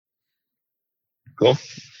Cool.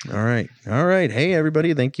 All right. Hey,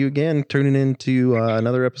 everybody. Thank you again tuning in to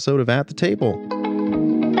another episode of At the Table.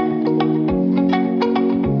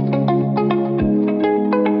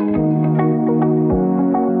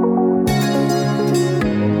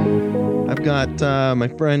 I've got my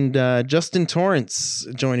friend Justin Torrance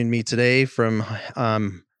joining me today from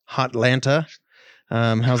Hotlanta.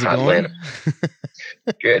 How's it going?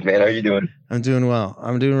 Good, man. How are you doing? I'm doing well.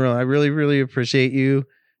 I really, really appreciate you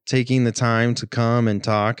taking the time to come and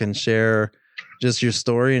talk and share just your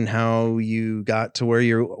story and how you got to where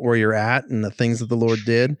you're at and the things that the Lord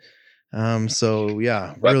did. So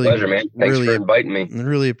yeah, My pleasure, man. Thanks for inviting me.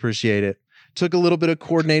 Really appreciate it. Took a little bit of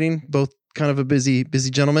coordinating, both kind of a busy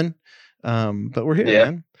gentleman. But we're here,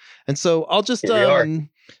 man. And so I'll just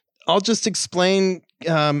explain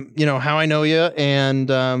how I know you and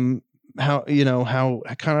how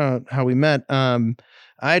we met.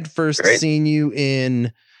 I'd first seen you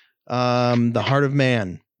in The Heart of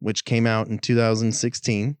Man, which came out in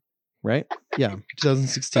 2016, right? Yeah,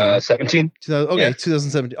 2016. 17.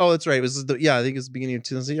 2017. Oh, that's right. It was I think it was the beginning of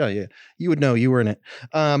 2000. Yeah. You would know. You were in it.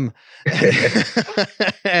 And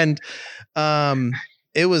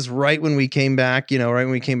it was right when we came back,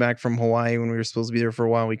 from Hawaii, when we were supposed to be there for a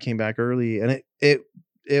while. We came back early, and it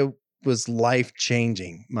was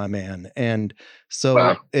life-changing, my man. And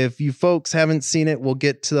so if you folks haven't seen it, we'll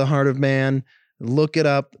get to The Heart of Man. Look it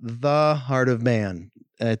up, The Heart of Man.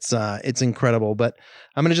 It's incredible. But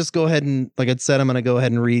I'm going to just go ahead and, like I said, I'm going to go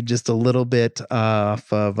ahead and read just a little bit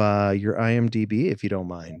off of your IMDb, if you don't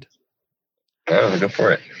mind. Oh, go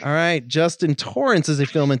for it. All right. Justin Torrance is a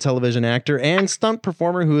film and television actor and stunt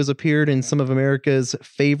performer who has appeared in some of America's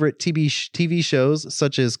favorite TV shows,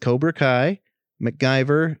 such as Cobra Kai,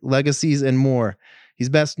 MacGyver, Legacies, and more. He's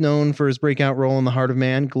best known for his breakout role in The Heart of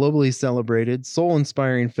Man, globally celebrated,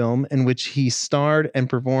 soul-inspiring film in which he starred and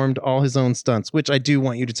performed all his own stunts, which I do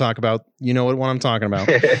want you to talk about. You know what I'm talking about.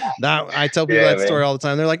 I tell people that story all the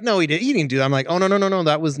time. They're like, no, he didn't do that. I'm like, oh, no.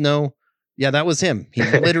 That was that was him. He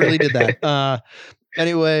literally did that.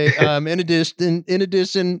 Anyway, in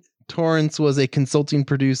addition, Torrance was a consulting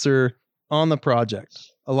producer on the project,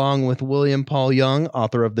 along with William Paul Young,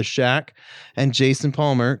 author of The Shack, and Jason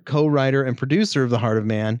Palmer, co-writer and producer of The Heart of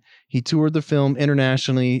Man. He toured the film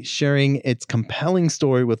internationally, sharing its compelling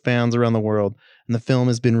story with fans around the world, and the film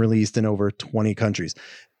has been released in over 20 countries.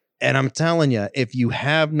 And I'm telling you, if you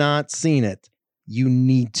have not seen it, you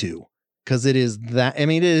need to, because it is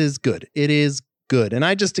it is good. It is good. And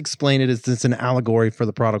I just explain it as it's an allegory for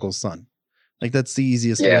the prodigal son. Like, that's the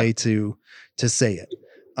easiest way to say it.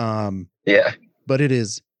 But it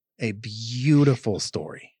is a beautiful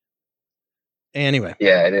story. Anyway.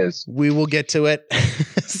 Yeah, it is. We will get to it.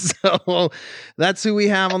 So that's who we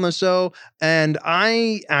have on the show. And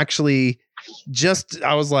I actually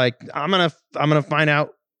I was like, I'm going to find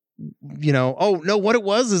out, what it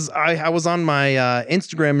was is I was on my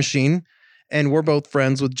Instagram machine, and we're both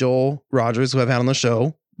friends with Joel Rogers, who I've had on the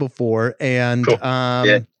show before. And cool.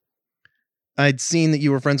 I'd seen that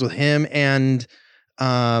you were friends with him and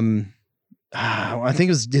I think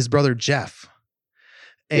it was his brother Jeff,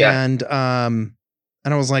 and I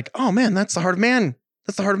was like, oh man, that's The Heart of Man.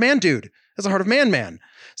 That's The Heart of Man, dude. That's The Heart of Man.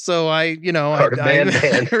 So I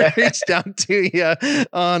reached out to you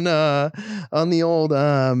on the old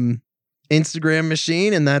Instagram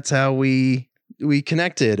machine, and that's how we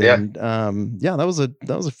connected. Yeah. And that was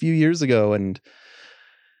a few years ago, and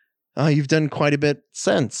you've done quite a bit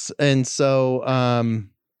since. And so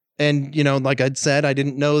and like I'd said, I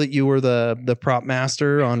didn't know that you were the prop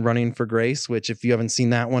master on Running for Grace, which, if you haven't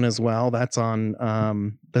seen that one as well, that's on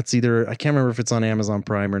that's either, I can't remember if it's on Amazon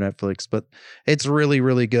Prime or Netflix, but it's really,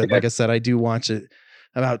 really good. Yeah. Like I said, I do watch it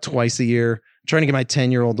about twice a year. I'm trying to get my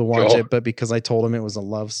 10-year-old to watch it, but because I told him it was a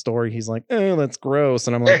love story, he's like, oh, that's gross.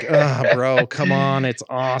 And I'm like, bro, come on. It's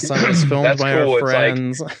awesome. It's filmed by our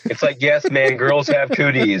friends. It's like, yes, man, girls have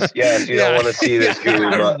cooties. Yes, you don't want to see this cootie.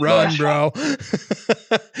 Run, bro.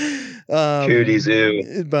 Cooties,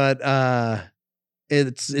 ew. But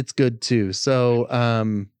it's good too. So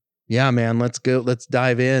man, let's go. Let's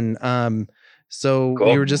dive in. So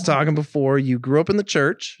cool. We were just talking before, you grew up in the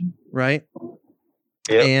church, right?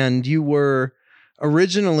 Yep. And you were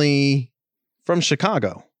originally from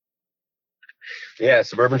Chicago. Yeah,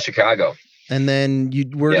 suburban Chicago. And then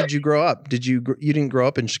where did you grow up? You didn't grow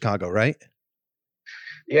up in Chicago, right?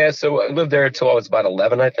 Yeah, so I lived there until I was about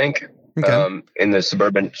 11, I think. Okay. In the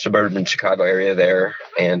suburban Chicago area there.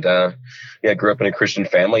 And grew up in a Christian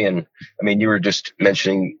family. And I mean, you were just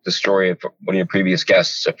mentioning the story of one of your previous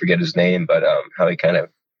guests. I forget his name, but how he kind of,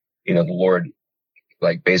 the Lord,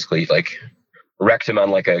 basically wrecked him on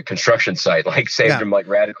like a construction site, like saved him like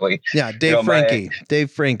radically. Yeah. Dave Frankie.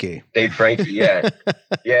 Dave Frankie. Yeah.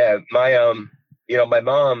 Yeah. My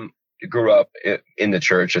mom grew up in the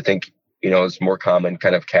church. I think, it's more common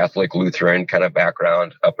kind of Catholic Lutheran kind of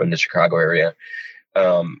background up in the Chicago area.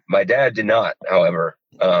 My dad did not, however,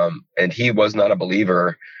 and he was not a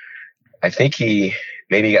believer. I think he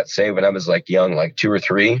maybe got saved when I was like young, like 2 or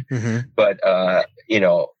 3. Mm-hmm. But,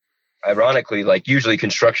 ironically, like usually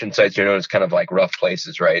construction sites are known as kind of like rough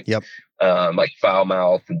places, right? Yep. Like foul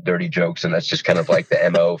mouth and dirty jokes. And that's just kind of like the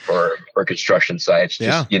MO for construction sites,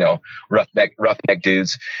 just, roughneck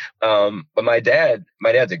dudes. But my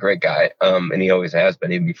dad's a great guy. And he always has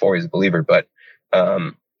been, even before he's a believer. But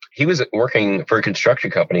he was working for a construction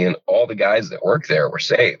company, and all the guys that worked there were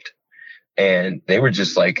saved. And they would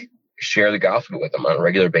just like share the gospel with them on a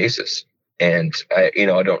regular basis. And I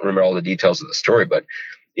don't remember all the details of the story, but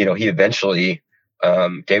he eventually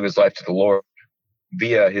gave his life to the Lord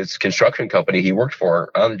via his construction company he worked for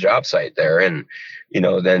on the job site there. And,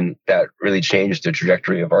 then that really changed the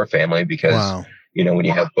trajectory of our family because, when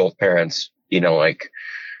you have both parents, like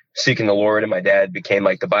seeking the Lord, and my dad became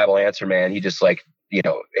like the Bible answer man. He just like,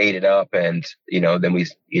 ate it up. And, then we,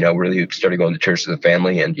 really started going to church as a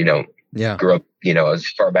family and, grew up, as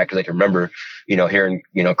far back as I can remember, hearing,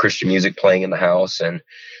 Christian music playing in the house and,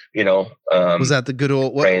 was that the good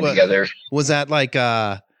old praying together? Was that like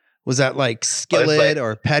Skillet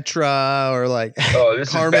or Petra or like this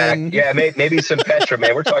Carmen? Is back. Yeah, maybe some Petra,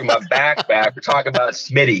 man. We're talking about back. We're talking about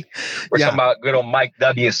Smitty. We're talking about good old Mike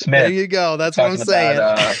W. Smith. There you go. That's what I'm saying.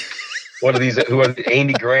 About, what are these? Who are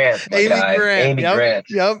Amy Grant? Amy Grant.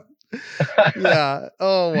 Yep. Yeah.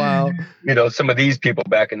 Oh wow. Some of these people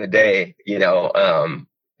back in the day,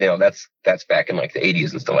 that's back in like the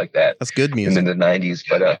 80s and stuff like that. That's good music. And in the 90s,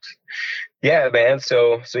 but yeah, man.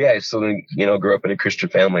 So yeah, I still grew up in a Christian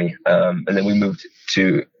family, and then we moved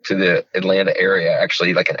to the Atlanta area,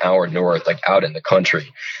 actually like an hour north, like out in the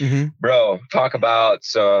country. Mm-hmm. Bro, talk about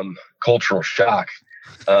some cultural shock.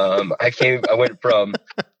 I went from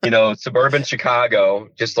suburban Chicago,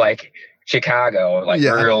 just like Chicago, like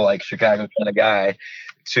real like Chicago kind of guy,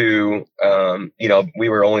 to we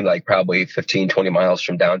were only like probably 15, 20 miles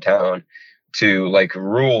from downtown, to like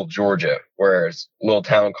rural Georgia, where it's a little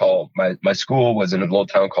town called my school was in a little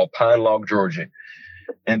town called Pine Log, Georgia.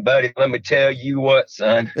 And buddy, let me tell you what,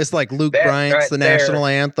 son, it's like Luke Bryant's the national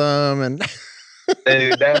anthem, and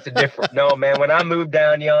dude, that's a different. No, man, when I moved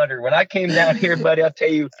down yonder, when I came down here, buddy, I'll tell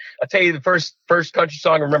you the first country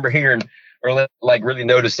song I remember hearing or like really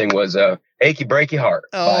noticing was "Achy Breaky Heart."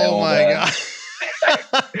 Oh my god.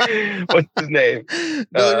 What's his name?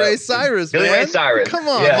 Billy Ray Cyrus. Billy Ray Cyrus. Come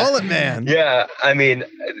on, Mullet Man. Yeah, I mean,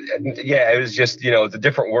 it was just it's a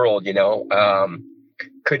different world.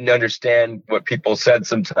 Couldn't understand what people said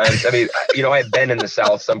sometimes. I mean, I've been in the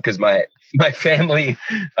South some because my family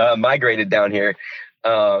migrated down here.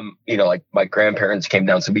 Like my grandparents came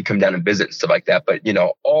down, so we come down and visit and stuff like that. But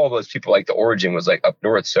all those people, like the origin was like up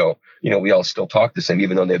north, so we all still talk the same,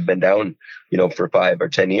 even though they've been down for 5 or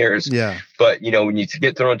 10 years. Yeah. But when you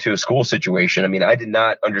get thrown into a school situation, I mean, I did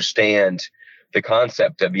not understand the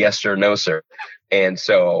concept of yes sir, no sir, and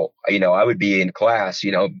so I would be in class.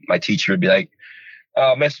 My teacher would be like,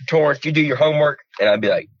 "Mr. Torrance, did you do your homework?" And I'd be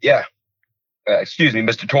like, "Yeah." "Excuse me,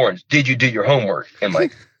 Mr. Torrance, did you do your homework?" And I'm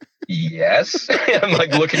like, "Yes." I'm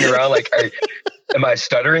like looking around like, am I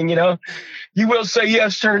stuttering? "You will say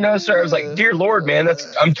yes sir, no sir." I was like, "Dear Lord, man,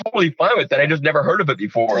 I'm totally fine with that. I just never heard of it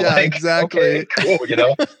before." Yeah, like, exactly. Okay, cool.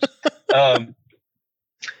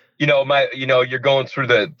 You're going through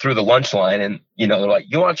the lunch line, and they're like,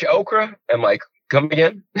 "You want your okra?" I'm like, "Come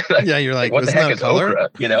again?" Yeah, you're like, "What the heck is color?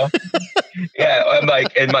 okra?" Yeah, I'm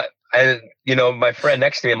like, my friend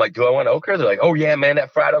next to me, I'm like, "Do I want okra?" They're like, "Oh yeah, man,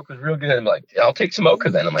 that fried okra is real good." I'm like, "I'll take some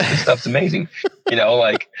okra then." I'm like, "This stuff's amazing."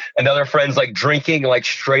 Like another friend's like drinking like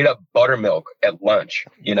straight up buttermilk at lunch.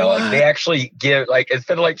 Like they actually give like,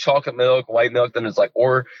 instead of like chocolate milk, white milk, then it's like,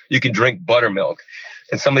 or you can drink buttermilk.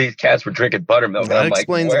 And some of these cats were drinking buttermilk. That and I'm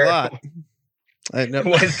explains like, a lot.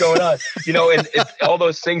 What is going on? And all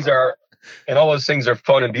those things are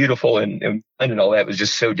fun and beautiful and all that was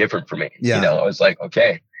just so different for me. Yeah. I was like,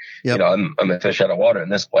 okay. Yep. I'm a fish out of water in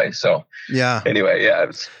this place. So yeah. Anyway,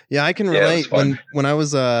 yeah, I can relate. When I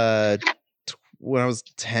was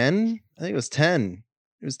 10, I think it was 10.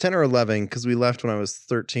 It was 10 or 11 because we left when I was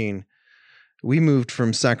 13. We moved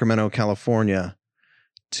from Sacramento, California,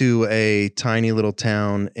 to a tiny little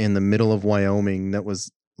town in the middle of Wyoming that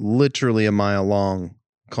was literally a mile long,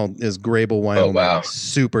 called Grable, Wyoming. Oh, wow.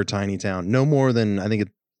 Super tiny town. No more than, I think,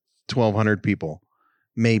 1,200 people,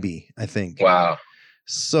 maybe. I think. Wow.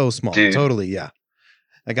 So small. Dude. Totally. Yeah.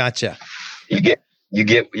 I gotcha. You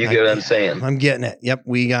get what I'm saying. I'm getting it. Yep.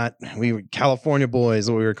 We were California boys,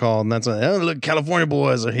 what we were called. And that's what, oh, look, California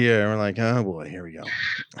boys are here. And we're like, oh boy, here we go.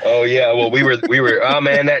 Oh yeah. Well, we were, oh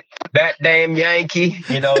man, that damn Yankee,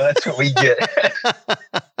 that's what we get.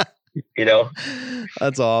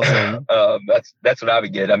 That's awesome. That's what I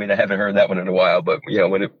would get. I mean, I haven't heard that one in a while, but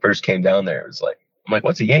when it first came down there, it was like, I'm like,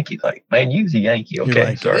 what's a Yankee? Like, man, you's a Yankee. Okay.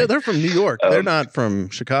 Like, sorry. Yeah, they're from New York. They're not from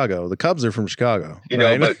Chicago. The Cubs are from Chicago.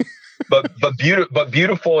 Right? but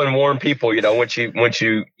beautiful and warm people, once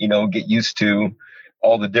you get used to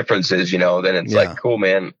all the differences, then it's like, cool,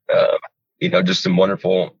 man. Just some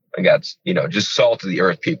wonderful, just salt of the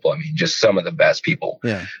earth people. I mean, just some of the best people,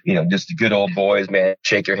 just the good old boys, man.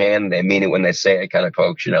 Shake your hand. They mean it when they say it, kind of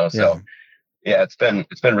folks, so it's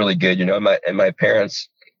been really good, and my parents,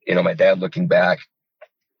 my dad looking back,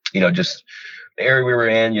 just the area we were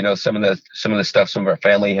in, some of the stuff some of our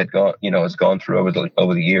family had gone, has gone through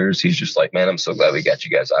over the years. He's just like, man, I'm so glad we got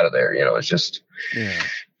you guys out of there. It's just, I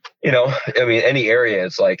mean, any area,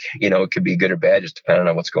 it's like, it could be good or bad, just depending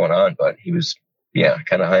on what's going on. But he was,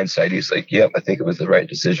 kind of hindsight. He's like, yep, I think it was the right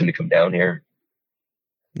decision to come down here.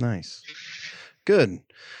 Nice. Good.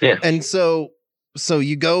 Yeah. And so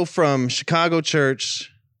you go from Chicago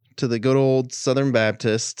church to the good old Southern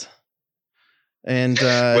Baptist. And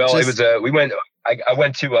it was I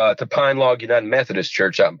went to Pine Log United Methodist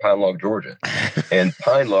Church out in Pine Log, Georgia, and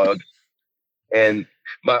Pine Log, and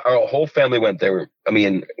our whole family went there. I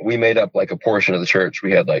mean, we made up like a portion of the church.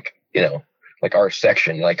 We had like our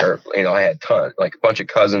section, like I had a bunch of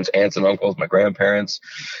cousins, aunts and uncles, my grandparents,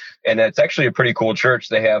 and it's actually a pretty cool church.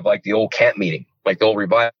 They have like the old camp meeting, like the old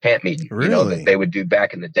revival camp meeting, that they would do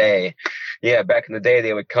back in the day. Yeah, back in the day,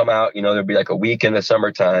 they would come out, there'd be like a week in the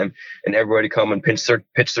summertime, and everybody come and pitch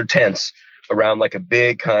their tents around like a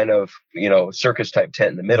big kind of, circus type tent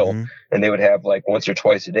in the middle. Mm-hmm. And they would have like once or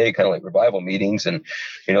twice a day, kind of like revival meetings and,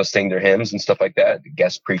 sing their hymns and stuff like that. The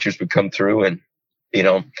guest preachers would come through and,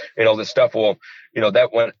 all this stuff. Well,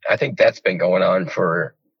 that one, I think that's been going on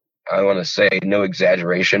for, I want to say, no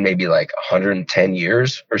exaggeration, maybe like 110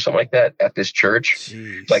 years or something like that at this church.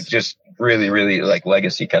 Jeez. Like just really, really like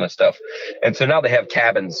legacy kind of stuff. And so now they have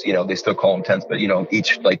cabins, they still call them tents, but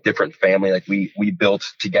each like different family, like we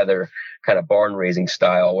built together kind of barn raising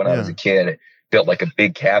style when I was a kid, built like a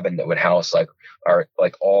big cabin that would house like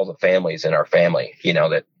all the families in our family,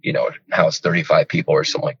 that, house 35 people or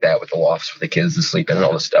something like that, with the lofts for the kids to sleep in and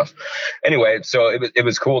all this stuff. Anyway, so it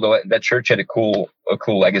was cool though. That church had a cool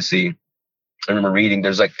legacy. I remember reading,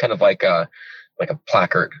 there's like kind of like a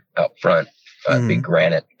placard out front, big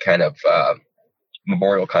granite kind of,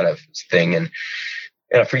 memorial kind of thing. And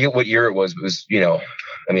I forget what year it was. It was,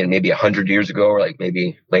 maybe 100 years ago, or like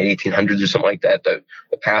maybe late 1800s or something like that. The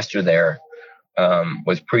pastor there,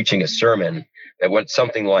 was preaching a sermon that went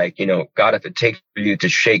something like, God, if it takes for you to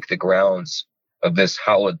shake the grounds of this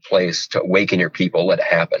hallowed place to awaken your people, let it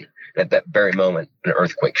happen. And at that very moment, an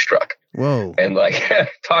earthquake struck. Whoa. And like,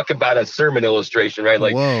 talk about a sermon illustration, right?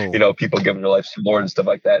 Like, whoa. People giving their lives to the Lord and stuff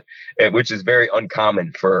like that, which is very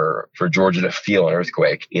uncommon for Georgia to feel an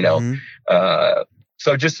earthquake, Mm-hmm.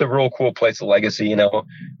 So just a real cool place of legacy,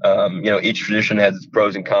 each tradition has its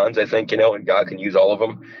pros and cons, I think, and God can use all of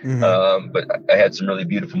them. Mm-hmm. But I had some really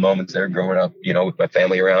beautiful moments there growing up, with my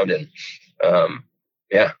family around, and a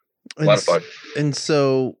lot of fun. And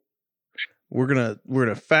so we're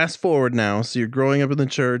gonna fast forward now. So you're growing up in the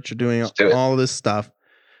church, you're doing all of this stuff.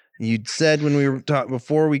 You'd said when we were talking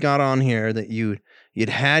before we got on here that you'd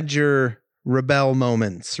had your rebel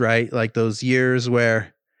moments, right? Like those years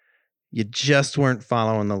where you just weren't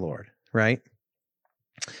following the Lord, right?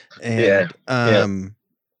 And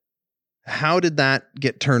how did that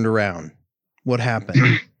get turned around? What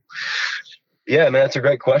happened? Yeah, man, that's a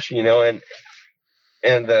great question, and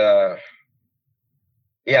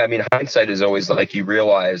hindsight is always like you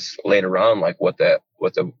realize later on, like what the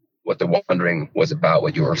wandering was about,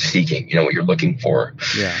 what you were seeking, what you're looking for.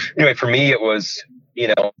 Yeah. Anyway, for me, it was,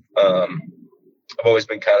 I've always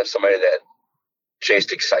been kind of somebody that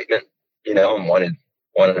chased excitement, and wanted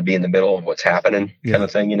to be in the middle of what's happening, kind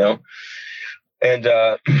of thing, and,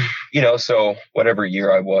 so whatever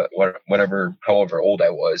year I was, however old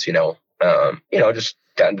I was, just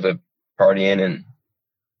got into the partying and,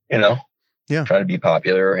 trying to be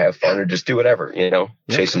popular or have fun or just do whatever,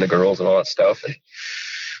 chasing the girls and all that stuff.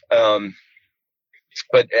 And,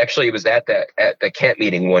 but actually it was at the camp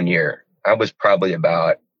meeting one year. I was probably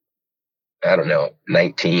about,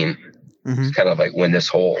 19. Mm-hmm. It's kind of like when this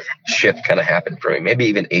whole shift kind of happened for me, maybe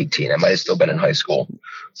even 18. I might have still been in high school,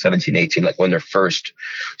 17, 18, like when they're first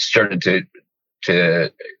started to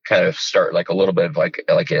to kind of start like a little bit of like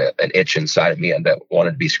an itch inside of me and that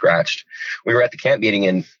wanted to be scratched. We were at the camp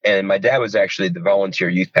meeting and my dad was actually the volunteer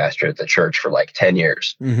youth pastor at the church for like 10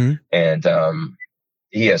 years. Mm-hmm. And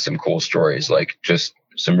he has some cool stories, like just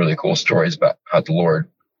some really cool stories about how the Lord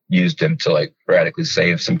used him to like radically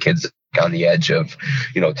save some kids on the edge of,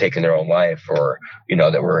 taking their own life, or,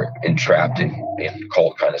 that were entrapped in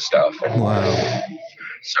cult kind of stuff. And, wow.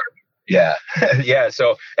 So, yeah. Yeah.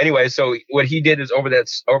 So anyway, so what he did is over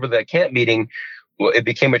the camp meeting, it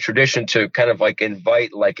became a tradition to kind of like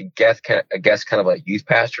invite like a guest kind of like youth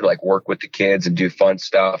pastor to like work with the kids and do fun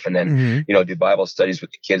stuff. And then, do Bible studies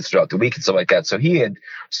with the kids throughout the week and stuff like that. So he had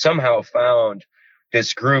somehow found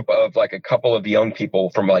this group of like a couple of young people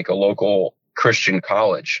from like a local Christian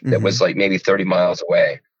college that was like maybe 30 miles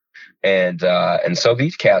away. And so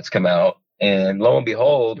these cats come out, and lo and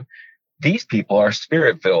behold, these people are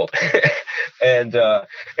spirit filled. and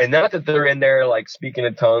not that they're in there like speaking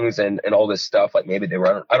in tongues and all this stuff. Like maybe they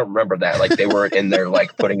were, I don't remember that. Like they weren't in there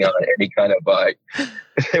like putting on any kind of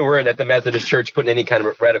they weren't at the Methodist church putting any kind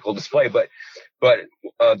of radical display. But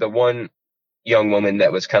the one young woman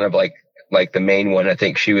that was kind of like the main one, I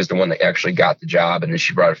think she was the one that actually got the job, and then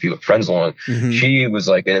she brought a few friends along. She was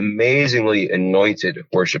like an amazingly anointed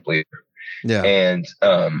worship leader. Yeah.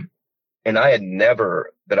 And I had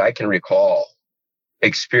never, that I can recall,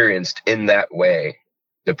 experienced in that way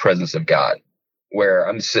the presence of God, where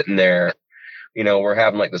I'm sitting there, we're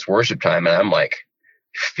having like this worship time, and I'm like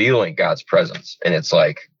feeling God's presence, and it's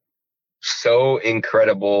like so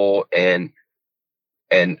incredible and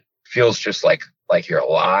feels just like you're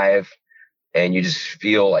alive. And you just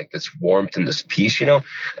feel like this warmth and this peace, and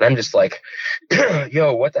I'm just like,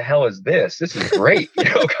 yo, what the hell is this? This is great,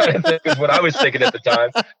 kind of thing is what I was thinking at the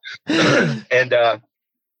time. And,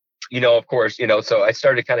 of course, so I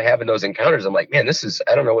started kind of having those encounters. I'm like, man,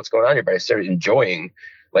 I don't know what's going on here, but I started enjoying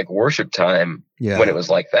like worship time when it was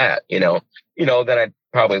like that, then I'd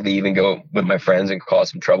probably leave and go with my friends and cause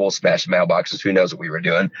some trouble, smash the mailboxes. Who knows what we were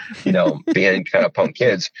doing, being kind of punk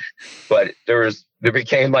kids. But there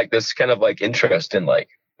became like this kind of like interest in like,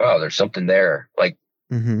 oh, there's something there. Like,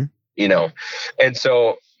 and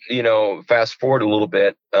so, fast forward a little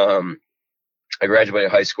bit. I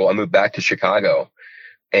graduated high school. I moved back to Chicago,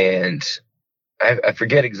 and I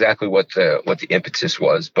forget exactly what the impetus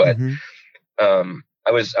was, but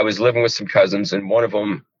I was living with some cousins, and one of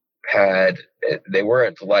them they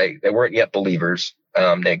weren't yet believers.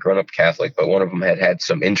 They had grown up Catholic, but one of them had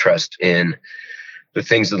some interest in the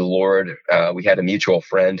things of the Lord. We had a mutual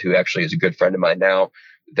friend who actually is a good friend of mine now,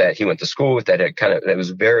 that he went to school with, that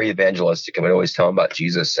was very evangelistic and would always tell him about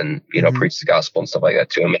Jesus and, preach the gospel and stuff like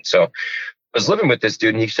that to him. And so I was living with this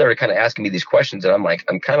dude, and he started kind of asking me these questions, and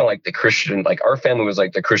I'm kind of like the Christian, like our family was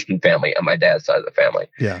like the Christian family on my dad's side of the family.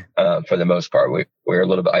 Yeah. For the most part, we were a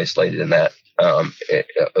little bit isolated in that.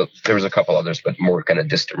 There was a couple others, but more kind of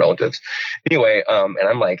distant relatives. Anyway, and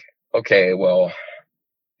I'm like, okay, well,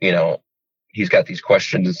 he's got these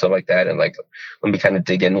questions and stuff like that, and like, let me kind of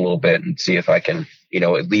dig in a little bit and see if I can,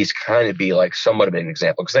 at least kind of be like somewhat of an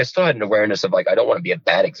example, because I still had an awareness of like, I don't want to be a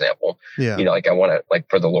bad example. Yeah. Like I want to, like,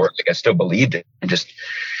 for the Lord, like I still believed it, and just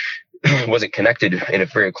wasn't connected in a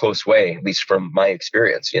very close way, at least from my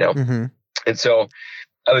experience, And so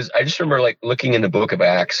I just remember like looking in the book of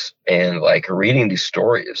Acts and like reading these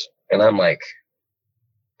stories, and I'm like,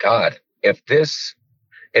 God, if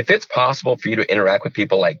it's possible for you to interact with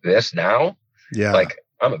people like this now, like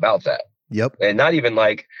I'm about that. Yep. And not even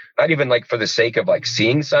like for the sake of like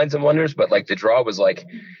seeing signs and wonders, but like the draw was like,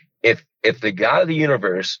 if the God of the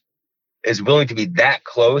universe is willing to be that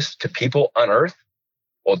close to people on earth,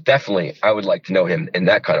 well, definitely I would like to know him in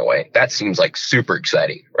that kind of way. That seems like super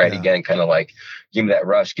exciting, right? Yeah. Again, kind of like, give me that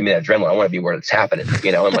rush, give me that adrenaline. I want to be where it's happening,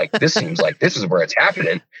 and like, this seems like this is where it's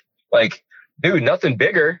happening. Like, dude, nothing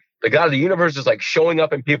bigger. The God of the universe is like showing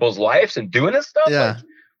up in people's lives and doing this stuff. Yeah. Like,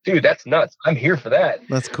 dude, that's nuts. I'm here for that.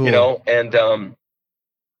 That's cool.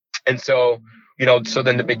 And so, so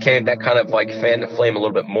then it became that kind of like fan the flame a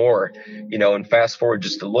little bit more, and fast forward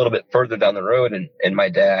just a little bit further down the road. And my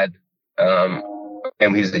dad,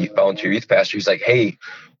 and he's the volunteer youth pastor. He's like, hey,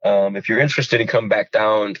 if you're interested in coming back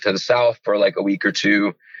down to the South for like a week or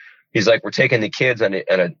two, he's like, we're taking the kids on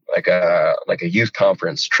a youth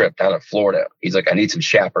conference trip down in Florida. He's like, I need some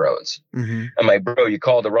chaperones. Mm-hmm. I'm like, bro, you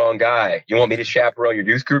called the wrong guy. You want me to chaperone your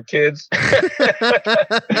youth group kids?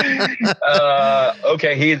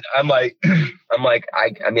 Okay. I'm like,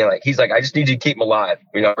 he's like, I just need you to keep them alive.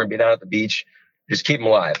 We're gonna be down at the beach. Just keep them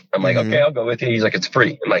alive. I'm like, okay, I'll go with you. He's like, it's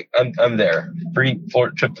free. I'm like, I'm there. Free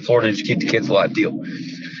trip to Florida. Just keep the kids alive deal.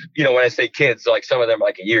 When I say kids, like some of them are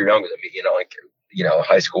like a year younger than me, like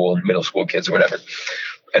high school, middle school kids or whatever.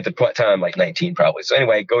 At the time, like 19 probably. So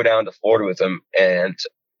anyway, I go down to Florida with him, and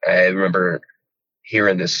I remember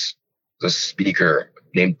hearing this speaker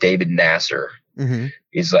named David Nasser. Mm-hmm.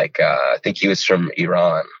 He's like, I think he was from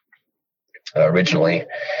Iran originally,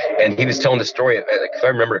 and he was telling the story. Like, if I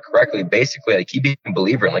remember it correctly, basically, like he became a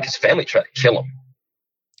believer, and like his family tried to kill him.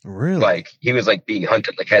 Really? Like he was like being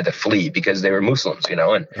hunted, like had to flee because they were Muslims,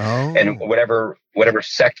 and whatever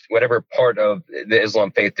sect, whatever part of the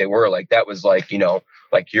Islam faith they were, like that was like,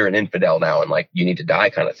 like you're an infidel now and like you need to die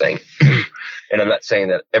kind of thing. And I'm not saying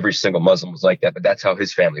that every single Muslim was like that, but that's how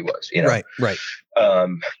his family was, Right.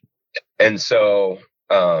 And so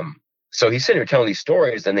he's sitting here telling these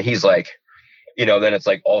stories, and he's like, then it's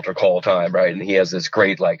like altar call time, right? And he has this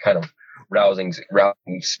great like kind of rousing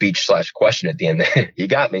speech / question at the end. He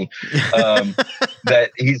got me.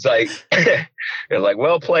 That he's like, like,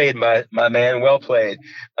 well played, my man, well played.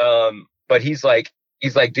 But he's like,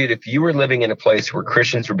 dude, if you were living in a place where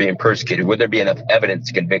Christians were being persecuted, would there be enough evidence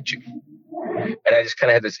to convict you? And I just kind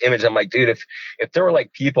of had this image. I'm like, dude, if there were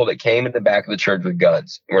like people that came in the back of the church with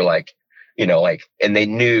guns and were like, and they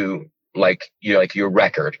knew like, like your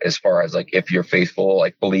record as far as like, if you're faithful,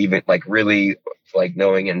 like believing, like really like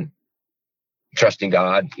knowing and trusting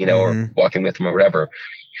God, or walking with him or whatever,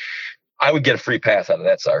 I would get a free pass out of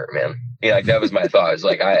that sucker, man. Like that was my thought. I was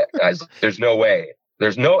like, there's no way.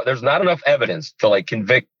 There's not enough evidence to like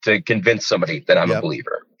convince somebody that I'm a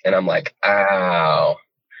believer. And I'm like, ow.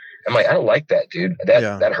 I'm like, I don't like that, dude.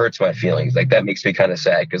 That hurts my feelings. Like that makes me kind of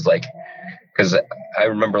sad. Cause I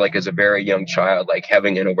remember like as a very young child, like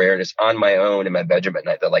having an awareness on my own in my bedroom at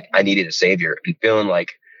night that like I needed a savior, and feeling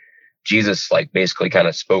like Jesus like basically kind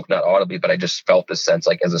of spoke, not audibly, but I just felt this sense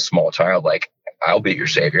like as a small child, like I'll be your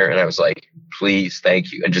savior. And I was like, please,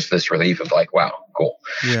 thank you. And just this relief of like, wow, cool.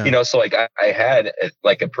 Yeah. So like I had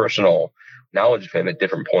like a personal knowledge of him at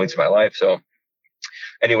different points in my life. So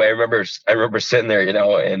anyway, I remember sitting there,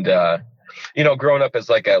 and, growing up as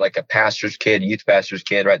like a pastor's kid, youth pastor's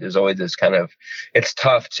kid, right? There's always this kind of, it's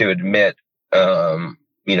tough to admit, when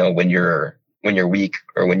you're weak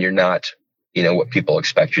or when you're not, what people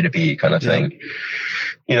expect you to be kind of thing.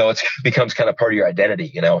 It becomes kind of part of your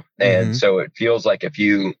identity, and so it feels like if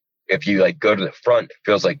you like go to the front, it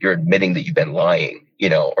feels like you're admitting that you've been lying,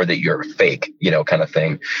 or that you're fake, kind of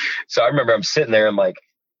thing. So I remember I'm sitting there,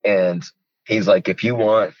 and he's like, if you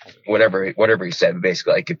want whatever he said,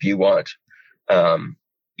 basically like, if you want,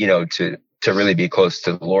 to really be close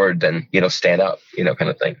to the Lord, then, stand up, kind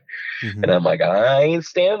of thing. Mm-hmm. And I'm like, I ain't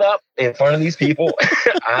standing up in front of these people.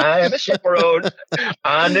 I am a chaperone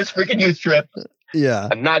on this freaking youth trip. Yeah.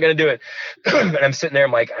 I'm not going to do it. And I'm sitting there.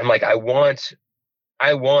 I'm like, I want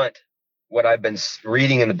what I've been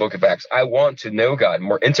reading in the book of Acts. I want to know God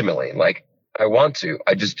more intimately. Like I don't want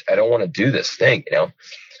to do this thing,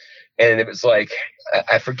 And it was like,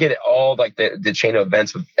 I forget it all, like the chain of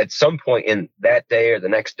events. But at some point in that day or the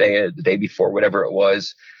next day or the day before, whatever it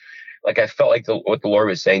was, like I felt like what the Lord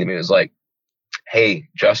was saying to me was like, hey,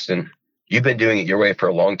 Justin, you've been doing it your way for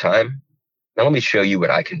a long time. Now let me show you what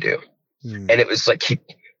I can do. And it was like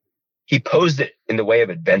he posed it in the way of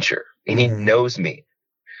adventure, and he knows me,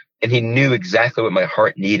 and he knew exactly what my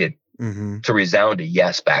heart needed to resound a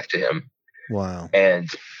yes back to him. Wow. And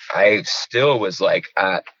I still was like,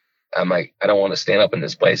 I'm like, I don't want to stand up in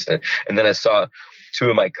this place. And then I saw two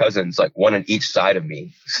of my cousins, like one on each side of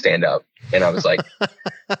me, stand up. And I was like,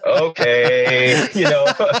 okay,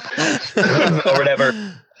 or whatever,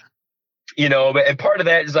 and part of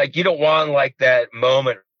that is like, you don't want like that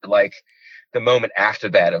moment, like the moment after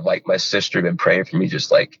that of like my sister had been praying for me,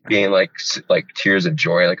 just like being like tears of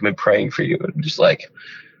joy. Like I've been praying for you. And I'm just like,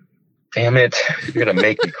 damn it, you're going to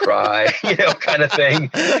make me cry, kind of thing.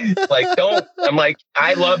 Like, I'm like,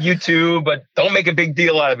 I love you too, but don't make a big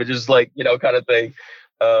deal out of it. Just like, kind of thing.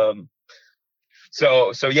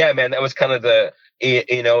 So yeah, man, that was kind of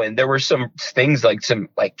and there were some things like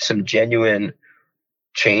some genuine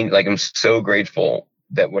change. Like, I'm so grateful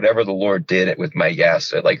that whatever the Lord did it with my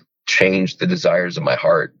yes, it like changed the desires of my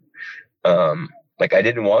heart. Like I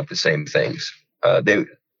didn't want the same things. It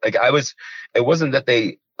wasn't that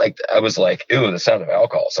they, like, I was like, ew, the sound of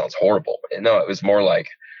alcohol sounds horrible. And no, it was more like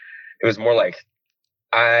it was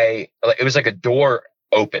like a door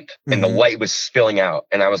opened and the light was spilling out.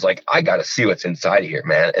 And I was like, I got to see what's inside of here,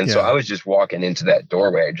 man. And so I was just walking into that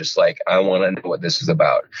doorway, just like, I want to know what this is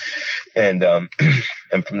about. And,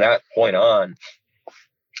 and from that point on,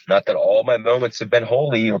 not that all my moments have been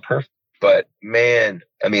holy or perfect, but man,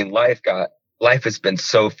 I mean, life has been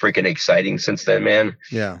so freaking exciting since then, man.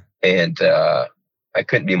 Yeah. And, I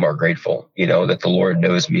couldn't be more grateful, that the Lord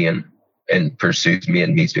knows me and and pursues me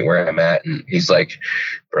and meets me where I'm at. And he's like,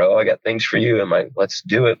 bro, I got things for you. I'm like, let's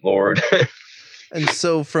do it, Lord. And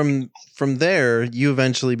so from there, you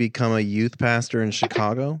eventually become a youth pastor in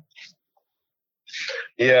Chicago?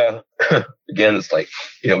 Yeah. Again, it's like,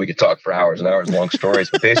 we could talk for hours and hours, long stories,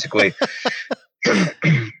 but basically,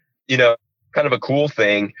 kind of a cool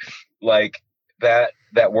thing, like that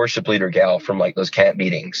worship leader gal from like those camp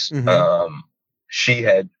meetings. Mm-hmm. She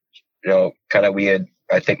had, we had,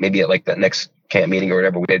 I think maybe at like that next camp meeting or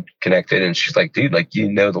whatever, we had connected, and she's like, dude, like,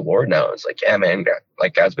 the Lord now. It's like, yeah, man,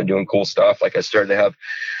 like God's been doing cool stuff. Like I started to have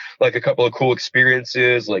like a couple of cool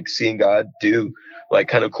experiences, like seeing God do like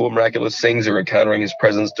kind of cool, miraculous things, or encountering his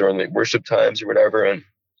presence during like worship times or whatever.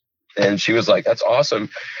 And she was like, that's awesome.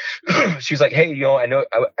 She's like, hey, I know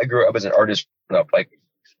I grew up as an artist, like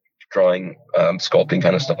drawing, sculpting,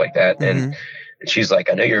 kind of stuff like that. Mm-hmm. And she's like,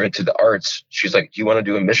 I know you're into the arts. She's like, do you want to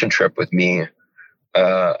do a mission trip with me?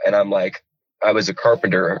 And I'm like, I was a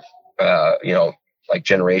carpenter, like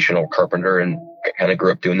generational carpenter, and kind of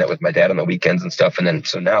grew up doing that with my dad on the weekends and stuff. And then,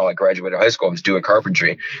 so now I graduated high school, I was doing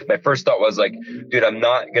carpentry. My first thought was like, dude, I'm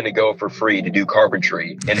not going to go for free to do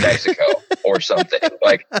carpentry in Mexico or something.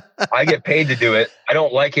 Like, I get paid to do it. I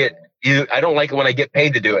don't like it. I don't like it when I get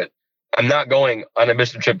paid to do it. I'm not going on a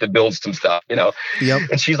mission trip to build some stuff, Yep.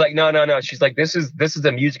 And she's like, no. She's like, this is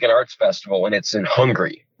a music and arts festival, and it's in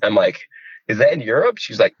Hungary. I'm like, is that in Europe?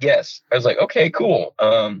 She's like, yes. I was like, okay, cool.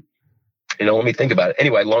 Let me think about it.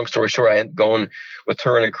 Anyway, long story short, I ended up going with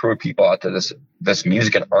her and a crew of people out to this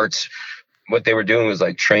music and arts. What they were doing was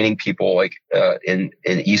like training people like in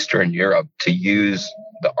Eastern Europe to use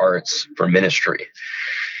the arts for ministry.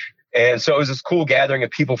 And so it was this cool gathering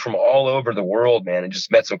of people from all over the world, man, and just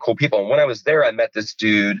met some cool people. And when I was there, I met this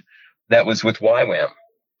dude that was with YWAM,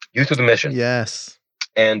 Youth with a Mission. Yes.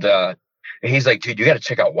 And he's like, dude, you got to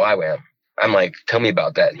check out YWAM. I'm like, tell me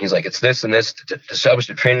about that. And he's like, it's this and this, to establish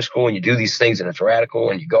a training school, and you do these things, and it's radical,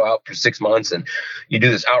 and you go out for 6 months and you do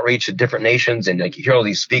this outreach to different nations, and like you hear all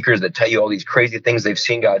these speakers that tell you all these crazy things they've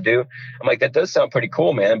seen God do. I'm like, that does sound pretty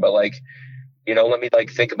cool, man. But like, let me like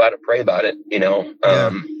think about it, pray about it,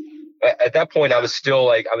 Yeah. At that point, I was still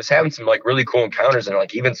like, I was having some like really cool encounters, and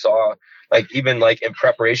like even saw like, even like in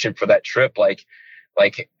preparation for that trip, like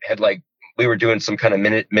had like, we were doing some kind of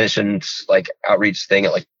missions, like outreach thing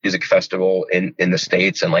at like music festival in the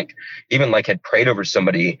States. And like, even like had prayed over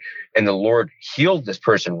somebody, and the Lord healed this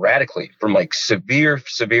person radically from like severe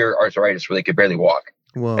arthritis where they could barely walk.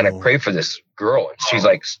 Whoa. And I prayed for this girl, and she's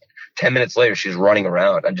like, 10 minutes later, she's running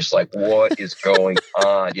around. I'm just like, what is going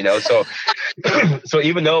on? So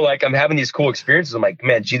even though like I'm having these cool experiences, I'm like,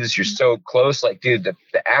 man, Jesus, you're so close. Like, dude, the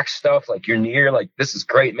Acts stuff, like you're near, like, this is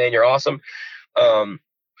great, man. You're awesome.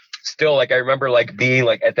 Still, like, I remember like being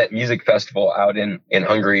like at that music festival out in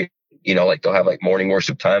Hungary, like they'll have like morning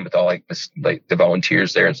worship time with all like this, like the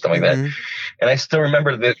volunteers there and stuff like Mm-hmm. that. And I still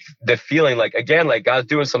remember the feeling, like, again, like God's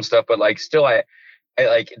doing some stuff, but like still I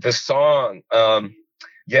like the song,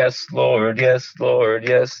 yes, Lord, yes, Lord,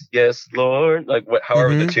 yes, yes, Lord. Like however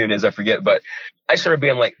Mm-hmm. the tune is, I forget. But I started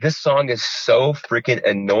being like, this song is so freaking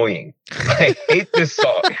annoying. I hate this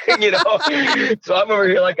song, So I'm over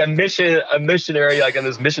here like a missionary, like on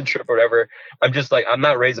this mission trip or whatever. I'm just like, I'm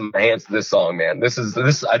not raising my hands to this song, man. This.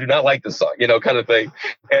 I do not like this song, kind of thing.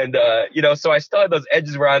 And so I still had those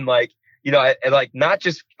edges where I'm like, and like not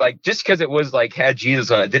just because it was like had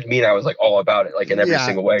Jesus on it didn't mean I was like all about it, like in every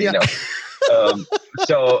single way,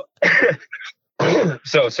 So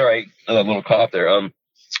sorry, a little cough there.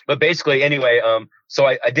 But basically, anyway, so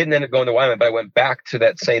I didn't end up going to Wyoming, but I went back to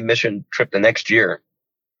that same mission trip the next year,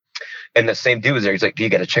 and the same dude was there. He's like, "You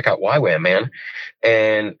got to check out YWAM, man."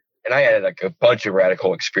 And I had like a bunch of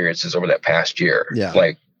radical experiences over that past year. Yeah,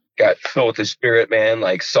 like got filled with the Spirit, man.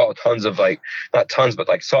 Like saw tons of like not tons, but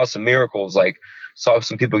like saw some miracles. Like saw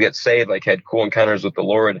some people get saved. Like had cool encounters with the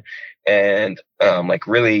Lord, and like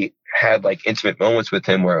really had like intimate moments with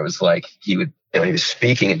him where it was like he would, he was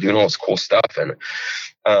speaking and doing all this cool stuff.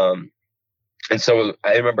 And so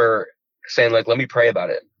I remember saying like, let me pray about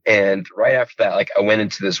it. And right after that, like I went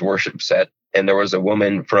into this worship set, and there was a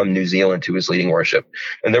woman from New Zealand who was leading worship.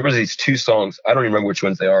 And there was these 2 songs. I don't even remember which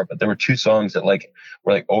ones they are, but there were 2 songs that like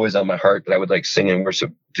were like always on my heart that I would like sing and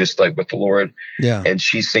worship just like with the Lord. Yeah. And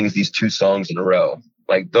she sings these 2 songs in a row.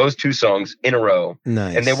 Like those 2 songs in a row.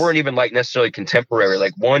 Nice. And they weren't even like necessarily contemporary.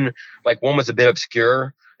 Like one was a bit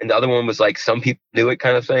obscure, and the other one was like some people knew it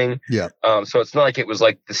kind of thing. Yeah. So it's not like it was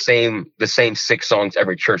like the same 6 songs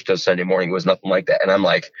every church does Sunday morning. It was nothing like that. And I'm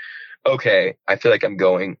like, okay, I feel like I'm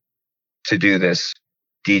going to do this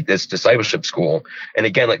discipleship school. And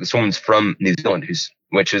again, like this woman's from New Zealand who's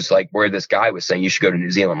which is like where this guy was saying you should go to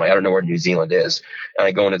New Zealand. I'm like, I don't know where New Zealand is. And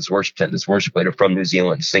I go into this worship tent. This worship leader from New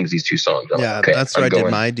Zealand sings these 2 songs. I'm yeah, like, okay, that's where I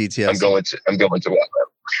did my DTS. I'm going to what?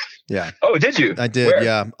 Yeah. Oh, did you? I did. Where?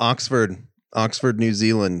 Yeah, Oxford, New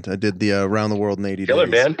Zealand. I did the Around the World in 80 Killer,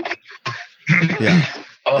 days. Man. Yeah.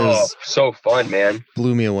 Oh, so fun, man.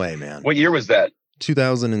 Blew me away, man. What year was that?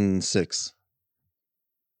 2006.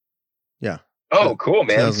 Yeah. Oh, cool,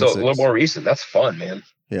 man. So a little more recent. That's fun, man.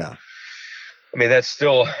 Yeah. I mean, that's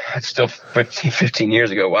still 15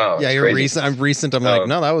 years ago. Wow. Yeah, you're crazy. I'm recent. I'm like,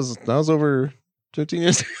 no, that was over 15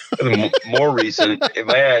 years ago. More recent.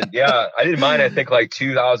 Man, yeah. I did mine, I think, like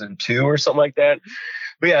 2002 or something like that.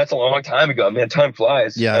 But yeah, that's a long time ago. Man, time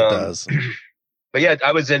flies. Yeah, it does. But yeah,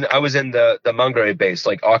 I was in the Mangere base,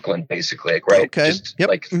 like Auckland, basically, like, right? Okay. Just,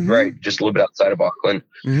 right, just a little bit outside of Auckland.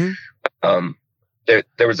 Mm-hmm.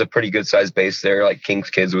 There was a pretty good sized base there. Like King's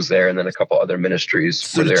Kids was there, and then a couple other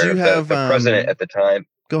ministries were there. Did you have the president at the time?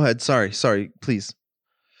 Go ahead. Sorry, please.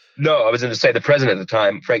 No, I was going to say the president at the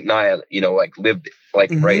time, Frank Naya, like lived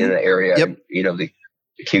like right in the area. Yep. And, the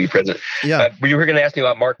Kiwi president. Yeah. You were going to ask me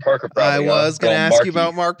about Mark Parker, probably. I was going to ask you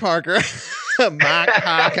about Mark Parker. Mark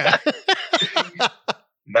Parker.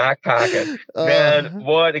 Mark Parker. Man,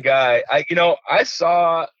 what a guy. I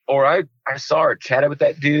saw or chatted with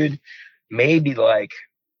that dude. Maybe like,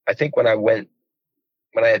 I think when I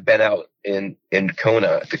had been out in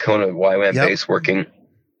Kona, at the Kona YWAM base working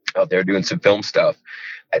out there doing some film stuff,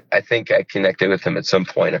 I think I connected with him at some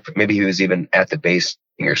point. Maybe he was even at the base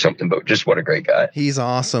or something, but just what a great guy. He's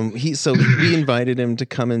awesome. We invited him to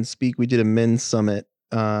come and speak. We did a men's summit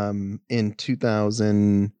in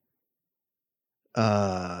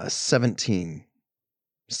 2017.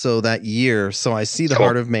 So that year, I see the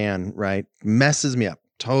Heart of Man, right? Messes me up.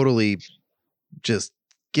 Totally just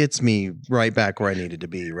gets me right back where I needed to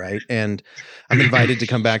be, right? And I'm invited to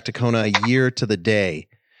come back to Kona a year to the day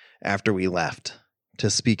after we left to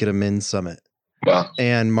speak at a men's summit. Wow.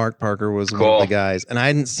 And Mark Parker was one of the guys. And I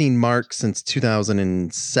hadn't seen Mark since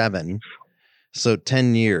 2007. So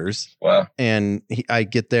 10 years. Wow. And I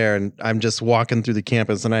get there and I'm just walking through the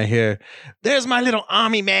campus and I hear, there's my little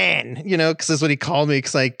army man, because that's what he called me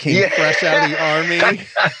because I came fresh out of the army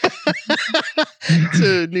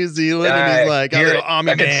to New Zealand. And he's like, a little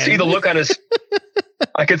army man. I could see the look on his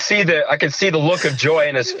I could see the look of joy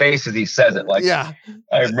in his face as he says it. Like, yeah,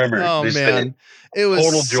 I remember. Oh man, it was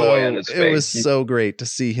total joy in his face. It was so great to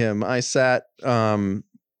see him. I sat he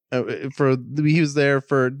was there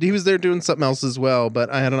doing something else as well, but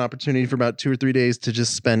I had an opportunity for about 2 or 3 days to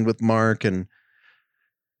just spend with Mark, and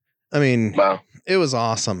I mean, wow, it was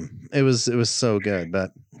awesome. It was so good.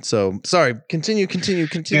 But sorry, continue,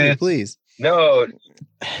 dude, please. No,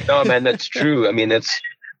 man, that's true. I mean, it's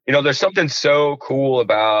there's something so cool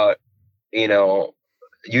about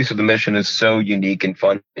Youth of the Mission is so unique and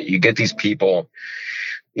fun. You get these people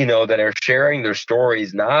that are sharing their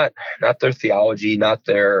stories, not their theology, not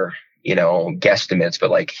their, guesstimates, but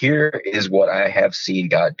like, here is what I have seen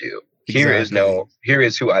God do. Exactly. Here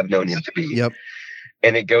is who I've known him to be. Yep.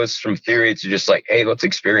 And it goes from theory to just like, hey, let's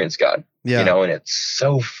experience God. Yeah. And it's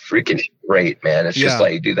so freaking great, man. It's just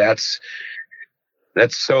like, dude, it's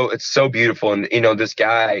so beautiful. And, this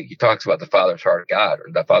guy, he talks about the Father's heart of God, or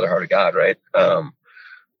the Father heart of God. Right.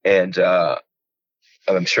 And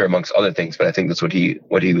I'm sure amongst other things, but I think that's what he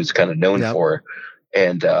was kind of known for.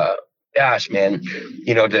 And, gosh, man,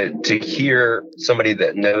 to hear somebody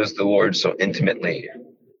that knows the Lord so intimately,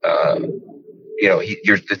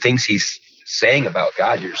 the things he's saying about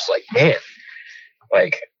God, you're just like, man,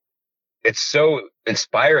 like, it's so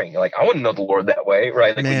inspiring. Like, I want to know the Lord that way,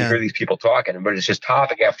 right? Like, when you hear these people talking, but it's just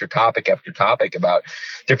topic after topic after topic about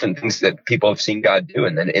different things that people have seen God do,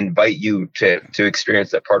 and then invite you to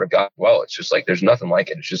experience that part of God. Well, it's just like, there's nothing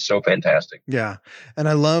like it. It's just so fantastic. Yeah. And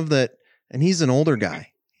I love that. And he's an older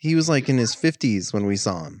guy. He was like in his 50s when we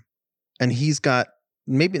saw him, and he's got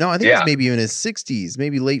I think he's maybe in his 60s,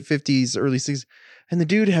 maybe late 50s, early 60s. And the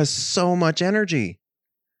dude has so much energy.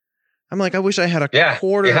 I'm like, I wish I had a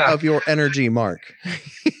quarter of your energy, Mark.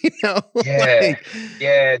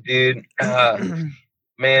 Yeah, dude.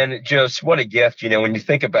 Man, just what a gift. When you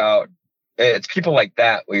think about it's people like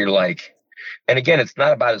that where you're like, and again, it's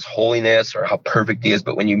not about his holiness or how perfect he is,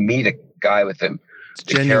 but when you meet a guy with the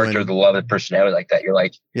character, the love, and personality like that, you're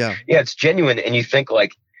like, yeah, it's genuine. And you think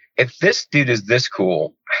like, if this dude is this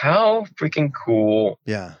cool, how freaking cool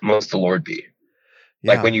must the Lord be?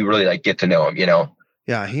 Like when you really like get to know him,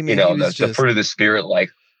 Yeah, the fruit of the Spirit, like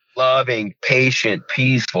loving, patient,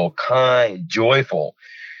 peaceful, kind, joyful.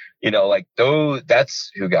 Like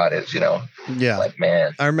that's who God is. Yeah, like,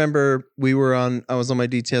 man. I remember I was on my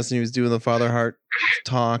DTS and he was doing the Father Heart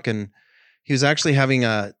talk, and he was actually having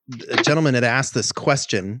a gentleman had asked this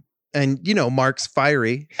question, and Mark's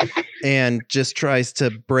fiery and just tries to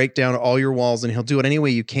break down all your walls, and he'll do it any way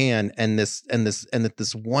you can. And at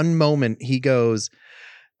this one moment he goes,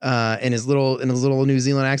 in his little New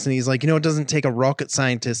Zealand accent, he's like, it doesn't take a rocket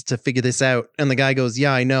scientist to figure this out. And the guy goes,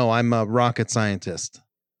 yeah, I know, I'm a rocket scientist.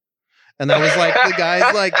 And that was like the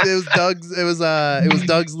guy's like, it was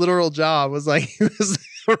Doug's literal job was like, he was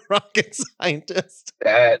a rocket scientist.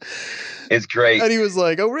 That is great. And he was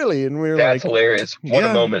like, oh really? And we were that's like, hilarious. What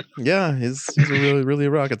a moment. Yeah, he's a really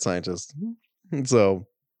a rocket scientist. So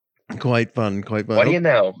quite fun. What do you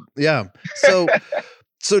know? Yeah. So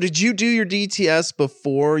did you do your DTS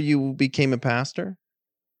before you became a pastor?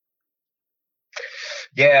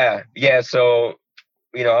 Yeah. So,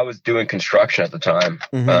 I was doing construction at the time,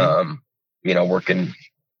 working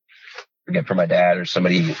again for my dad or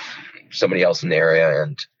somebody else in the area,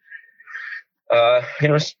 and,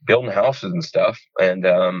 just building houses and stuff. And,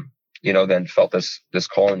 then felt this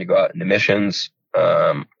calling to go out into missions.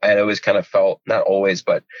 I had always kind of felt, not always,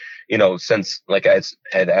 but, since like I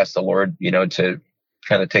had asked the Lord, to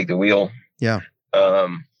kind of take the wheel. Yeah. There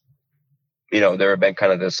have been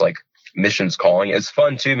kind of this like missions calling. It's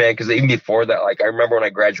fun too, man. Cause even before that, like I remember when I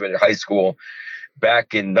graduated high school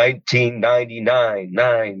back in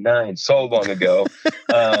 1999, so long ago,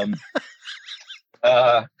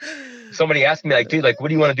 somebody asked me like, dude, like, what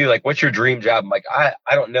do you want to do? Like, what's your dream job? I'm like, I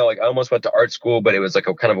don't know. Like I almost went to art school, but it was like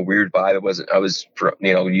a kind of a weird vibe. It wasn't, I was,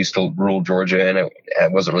 used to rural Georgia, and it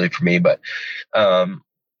wasn't really for me, but I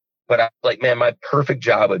was like, man, my perfect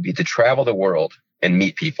job would be to travel the world and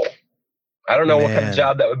meet people. I don't know what kind of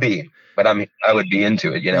job that would be, but I would be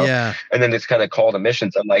into it, Yeah. And then this kind of call to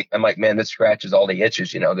missions. I'm like, man, this scratches all the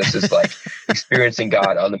itches. This is like experiencing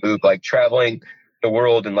God on the move, like traveling the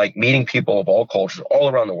world and like meeting people of all cultures all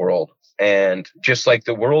around the world. And just like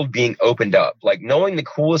the world being opened up, like knowing the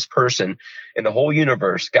coolest person in the whole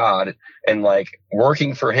universe, God, and like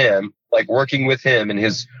working for him, like working with him and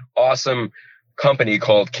his awesome company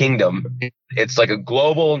called Kingdom. It's like a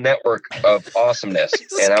global network of awesomeness.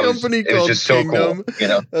 And it was just Kingdom. So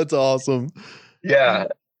cool, That's awesome. Yeah.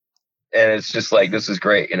 And it's just like, this is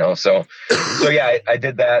great, so yeah, I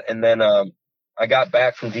did that. And then, I got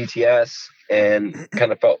back from DTS and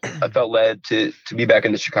kind of felt led to be back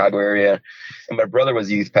in the Chicago area. And my brother was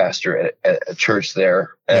a youth pastor at a church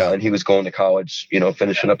there, and he was going to college,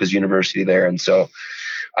 finishing up his university there. And so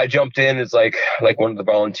I jumped in as like one of the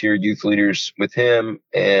volunteer youth leaders with him,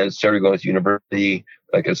 and started going to university,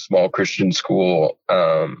 like a small Christian school,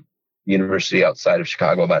 university outside of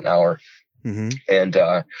Chicago, about an hour. Mm-hmm.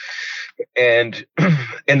 And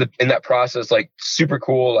in that process, like super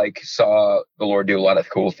cool, like saw the Lord do a lot of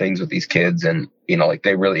cool things with these kids, and like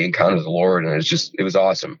they really encountered the Lord, and it was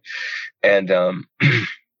awesome. And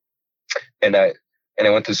and I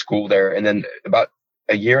went to school there, and then about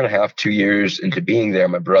a year and a half, 2 years into being there,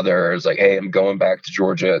 my brother was like, hey, I'm going back to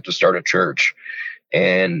Georgia to start a church,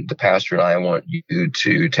 and the pastor and I want you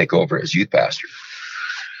to take over as youth pastor.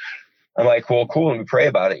 I'm like, well, cool. And we pray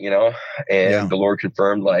about it, and the Lord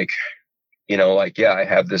confirmed, like, yeah, I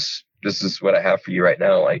have this is what I have for you right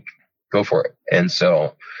now. Like, go for it. And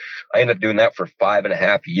so I ended up doing that for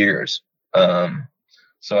 5.5 years.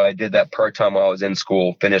 So I did that part-time while I was in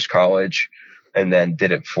school, finished college, and then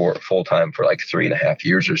did it for full-time for like 3.5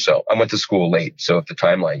 years or so. I went to school late. So if the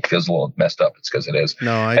timeline feels a little messed up, it's because it is.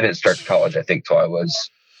 No, I didn't start college, I think, till I was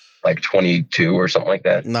like 22 or something like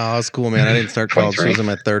that. No, that's cool, man. I didn't start college until I was in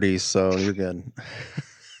my 30s, so you're good.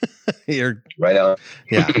 You're right on.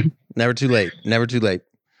 Yeah. Never too late. Never too late.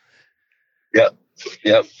 Yep.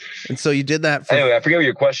 And so you did that. Anyway, I forget what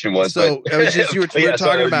your question was. So it was just we were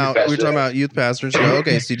talking about youth pastors.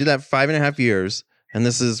 Okay, so you did that 5.5 years, and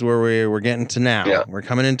this is where we're getting to now. Yeah. We're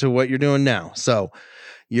coming into what you're doing now. So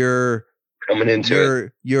you're a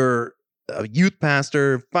youth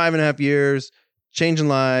pastor, 5.5 years, changing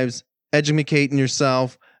lives, educating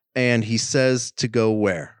yourself, and he says to go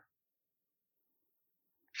where?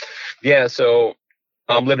 Yeah, so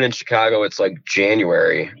I'm living in Chicago. It's like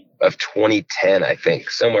January of 2010, I think.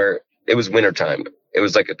 Somewhere, it was wintertime. It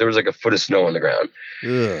was like there was like a foot of snow on the ground.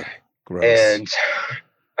 Ugh, gross. And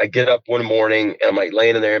I get up one morning, and I'm like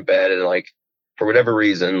laying in there in bed, and like for whatever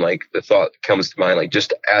reason, like the thought comes to mind, like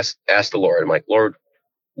just ask the Lord. I'm like, Lord,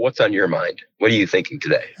 what's on your mind? What are you thinking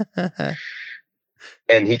today?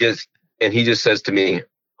 And he just says to me,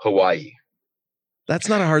 Hawaii. That's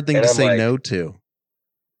not a hard thing to say like, no to.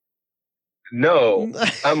 No,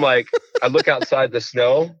 I'm like, I look outside the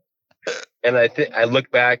snow, and I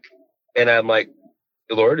look back, and I'm like,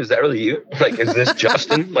 Lord, is that really you? Like, is this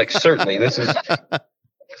Justin? Like, certainly this is.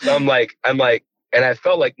 So I'm like, And I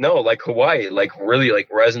felt like, no, like Hawaii, like really like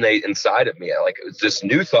resonate inside of me. Like it was this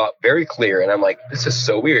new thought, very clear. And I'm like, this is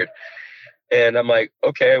so weird. And I'm like,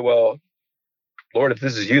 okay, well, Lord, if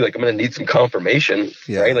this is you, like, I'm going to need some confirmation,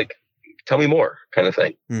 right? Like, tell me more kind of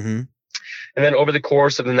thing. Mm-hmm. And then over the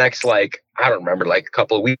course of the next, like, I don't remember, like a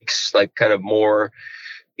couple of weeks, like kind of more,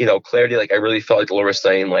 clarity. Like I really felt like the Lord was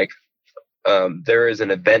saying like, there is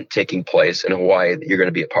an event taking place in Hawaii that you're going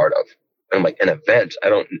to be a part of. And I'm like, an event? I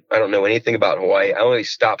don't know anything about Hawaii. I only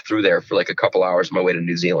stopped through there for like a couple hours on my way to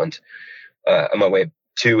New Zealand, on my way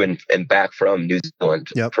to and back from New Zealand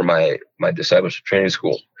for my discipleship training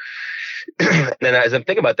school. And then as I'm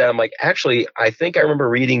thinking about that, I'm like, actually, I think I remember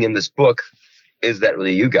reading in this book, Is That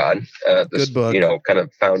Really You, God? This, good book. Kind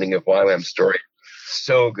of founding of YWAM story.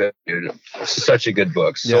 So good, dude. Such a good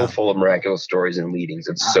book. So full of miraculous stories and leadings.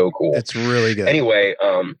 It's so cool. It's really good. Anyway,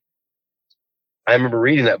 I remember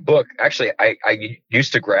reading that book. Actually, I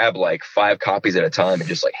used to grab like 5 copies at a time and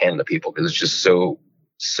just like hand them to people because it's just so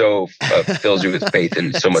fills you with faith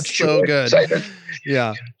and so much joy, excitement.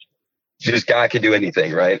 Yeah. Just God can do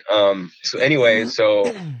anything, right? So anyway,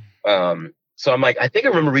 so I'm like, I think I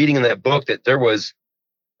remember reading in that book that there was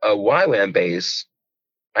a YWAM base.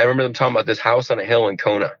 I remember them talking about this house on a hill in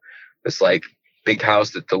Kona, this like big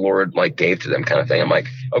house that the Lord like gave to them kind of thing. I'm like,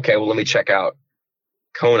 okay, well, let me check out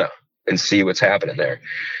Kona and see what's happening there.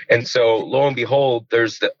 And so lo and behold,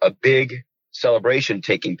 there's a big celebration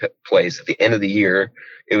taking place at the end of the year.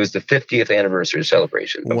 It was the 50th anniversary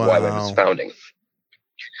celebration of YWAM's founding.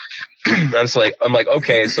 I'm like,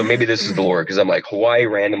 okay, so maybe this is the Lord, because I'm like Hawaii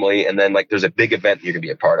randomly, and then like there's a big event you're gonna be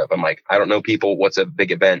a part of. I'm like, I don't know people, what's a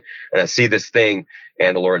big event? And I see this thing,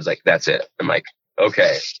 and the Lord's like, that's it. I'm like,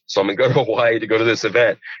 okay, so I'm gonna go to Hawaii to go to this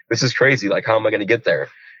event. This is crazy. Like, how am I gonna get there?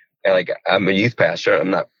 And like, I'm a youth pastor. I'm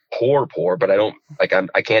not poor, but I don't like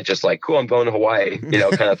I can't just like, cool, I'm going to Hawaii,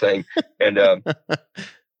 kind of thing. And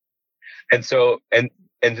and so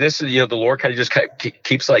and this is, the Lord kind of just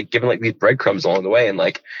keeps like giving like these breadcrumbs along the way. And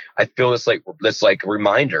like, I feel this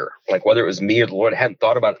reminder, like whether it was me or the Lord, I hadn't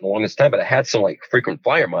thought about it in the longest time, but I had some like frequent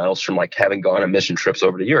flyer miles from like having gone on mission trips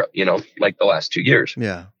over to Europe, like the last 2 years,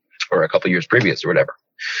 or a couple of years previous or whatever.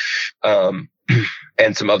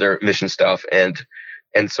 And some other mission stuff. And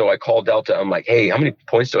so I called Delta. I'm like, hey, how many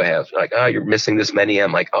points do I have? They're like, you're missing this many.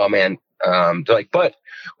 I'm like, oh man. They're like, but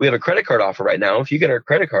we have a credit card offer right now. If you get our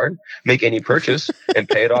credit card, make any purchase and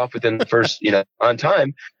pay it off within the first, on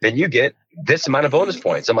time, then you get this amount of bonus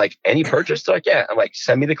points. I'm like, any purchase? They're like, yeah. I'm like,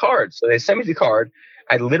 send me the card. So they send me the card.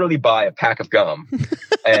 I literally buy a pack of gum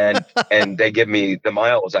and they give me the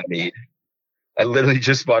miles I need. I literally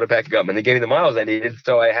just bought a pack of gum and they gave me the miles I needed.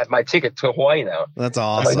 So I had my ticket to Hawaii now. That's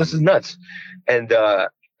awesome. I'm like, this is nuts. And,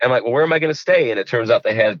 I'm like, well, where am I going to stay? And it turns out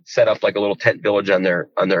they had set up like a little tent village on their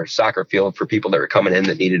soccer field for people that were coming in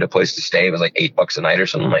that needed a place to stay. It was like $8 a night or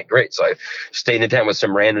something. I'm like, great. So I stayed in a tent with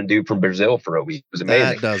some random dude from Brazil for a week. It was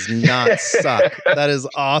amazing. That does not suck. That is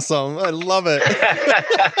awesome. I love it.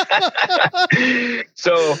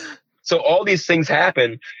 So all these things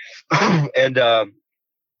happen. And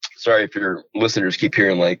sorry if your listeners keep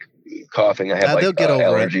hearing like coughing. I have like they'll get over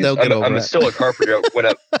allergies. It. They'll get over I'm it. still a carpenter when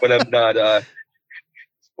I'm not.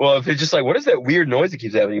 Well, if it's just like, what is that weird noise that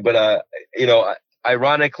keeps happening? But,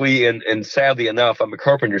 ironically and sadly enough, I'm a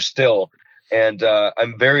carpenter still, and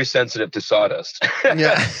I'm very sensitive to sawdust.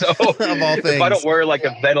 Yeah. So of all things. If I don't wear like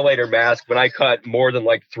a ventilator mask, when I cut more than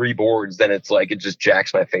like 3 boards, then it's like, it just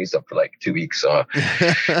jacks my face up for like 2 weeks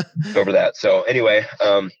over that. So anyway.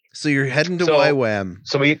 So you're heading to YWAM.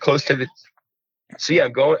 So we get close to the, so yeah,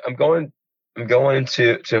 I'm going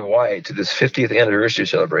to Hawaii to this 50th anniversary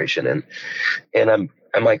celebration. And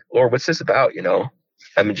I'm like, Lord, what's this about?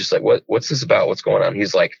 I'm just like, what's this about? What's going on?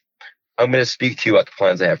 He's like, I'm going to speak to you about the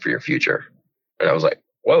plans I have for your future. And I was like,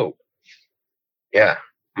 whoa, yeah,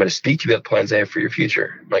 I'm going to speak to you about the plans I have for your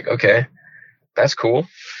future. I'm like, okay, that's cool.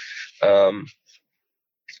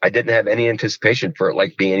 I didn't have any anticipation for it,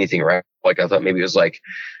 like being anything right. Like I thought maybe it was like,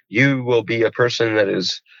 you will be a person that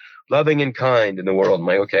is loving and kind in the world. I'm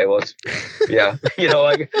like, okay, well, yeah,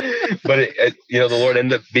 but the Lord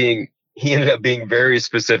ended up being very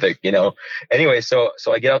specific, Anyway, so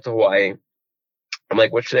I get out to Hawaii. I'm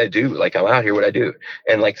like, what should I do? Like, I'm out here, what I do?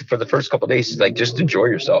 And like for the first couple of days, he's like, just enjoy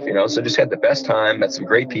yourself, So just had the best time, met some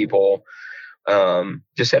great people,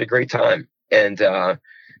 just had a great time. And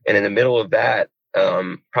in the middle of that,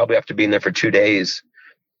 probably after being there for 2 days,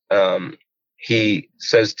 he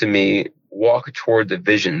says to me, walk toward the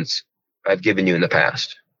visions I've given you in the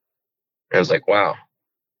past. And I was like, wow.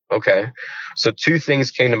 Okay. So 2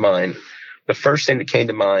 things came to mind. The first thing that came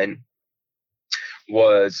to mind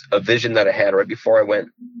was a vision that I had right before I went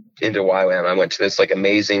into YWAM. I went to this like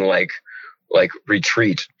amazing, like like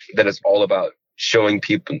retreat that is all about showing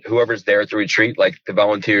people, whoever's there at the retreat, like the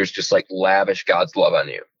volunteers just like lavish God's love on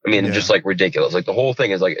you. I mean, just like ridiculous. Like the whole thing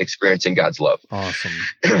is like experiencing God's love. Awesome.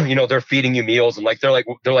 You know, they're feeding you meals and like they're like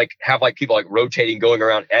have like people like rotating, going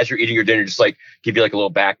around as you're eating your dinner, just like give you like a little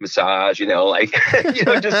back massage, you know, like you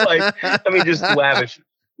know, just like just lavish,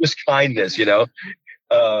 just kindness, you know.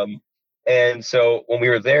 And so when we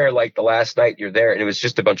were there, like the last night you're there, and it was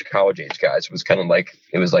just a bunch of college age guys. It was kind of like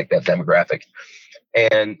that demographic.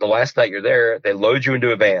 And the last night you're there, they load you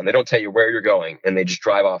into a van. They don't tell you where you're going, and they just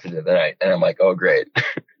drive off into the night. And I'm like, oh, great.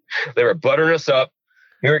 They were buttering us up.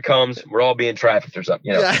 Here it comes. We're all being trafficked or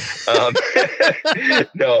something, you know. Yeah.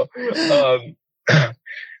 No.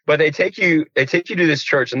 But they take you to this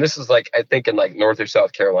church, and this is like, I think in like North or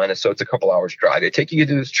South Carolina, so it's a couple hours drive. They take you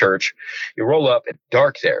to this church. You roll up. It's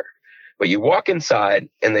dark there. But you walk inside,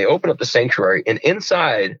 and they open up the sanctuary, and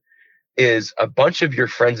inside is a bunch of your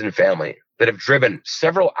friends and family that have driven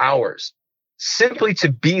several hours simply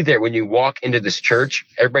to be there when you walk into this church.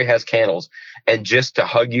 Everybody has candles, and just to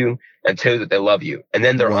hug you and tell you that they love you. And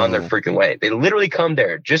then they're on their freaking way. They literally come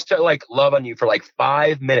there just to like love on you for like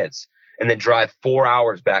 5 minutes and then drive 4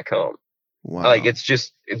 hours back home. Wow. Like it's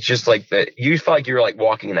just like that. You felt like you were like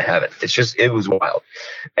walking into heaven. It was wild.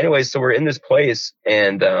 Anyway, so we're in this place,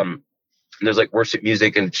 and there's like worship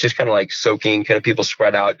music, and it's just kind of like soaking, kind of people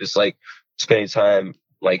spread out, just like spending time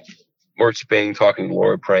like worshiping, talking to the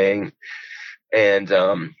Lord, praying. And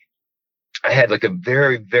I had like a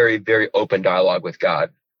very, very, very open dialogue with God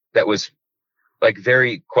that was like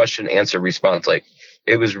very question, answer, response. Like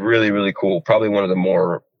it was really, really cool. Probably one of the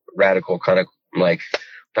more radical kind of like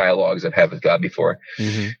dialogues I've had with God before.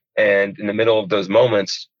 Mm-hmm. And in the middle of those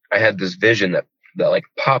moments, I had this vision that like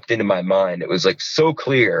popped into my mind. It was like so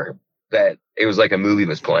clear that it was like a movie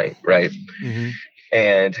was playing, right? Mm-hmm.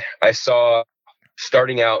 And I saw,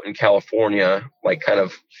 starting out in California, like kind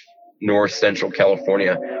of north central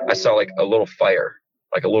California, I saw like a little fire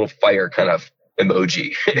kind of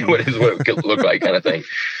emoji. what it could look like kind of thing.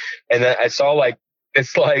 And then I saw like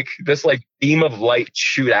this beam of light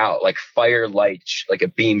shoot out, like fire light, like a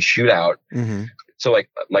beam shoot out. Mm-hmm. So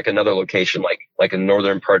like another location, like in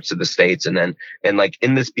northern parts of the States. And like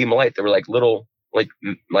in this beam of light, there were like little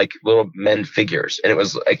men figures. And it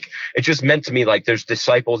was like, it just meant to me like there's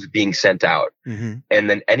disciples being sent out. Mm-hmm. And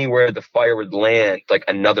then anywhere the fire would land, like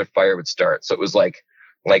another fire would start. So it was like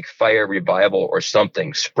fire revival or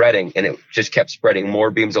something spreading, and it just kept spreading.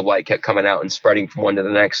 More beams of light kept coming out and spreading from one to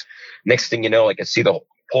the next. Next thing you know, like I see the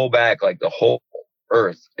pull back, like the whole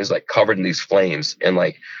earth is like covered in these flames, and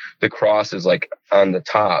like the cross is like on the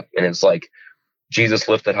top, and it's like Jesus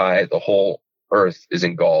lifted high, the whole earth is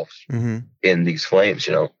engulfed in these flames,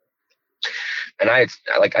 you know. And I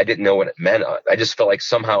didn't know what it meant. I just felt like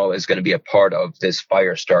somehow I was going to be a part of this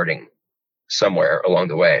fire starting somewhere along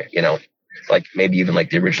the way, you know, like maybe even like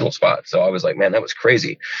the original spot. So I was like, man, that was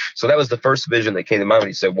crazy. So that was the first vision that came to mind when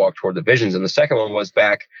he said walk toward the visions. And the second one was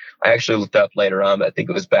back, I actually looked up later on, but I think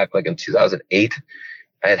it was back like in 2008.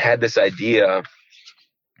 I had this idea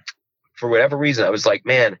for whatever reason. I was like,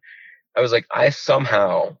 I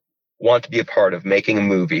somehow want to be a part of making a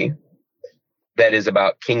movie that is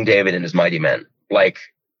about King David and his mighty men, like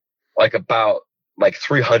about like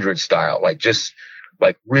 300 style, like just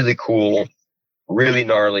like really cool, really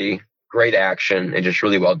gnarly, great action, and just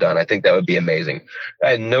really well done. I think that would be amazing. I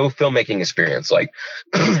had no filmmaking experience. Like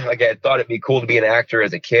I had thought it'd be cool to be an actor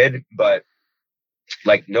as a kid, but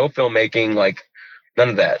like no filmmaking, like none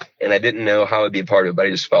of that. And I didn't know how I'd be a part of it, but I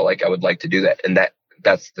just felt like I would like to do that. And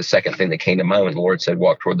that's the second thing that came to mind when the Lord said,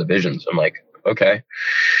 walk toward the visions. I'm like, okay.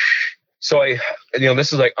 So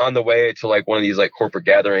this is like on the way to like one of these like corporate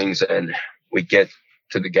gatherings, and we get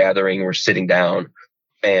to the gathering, we're sitting down,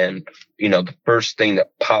 and, the first thing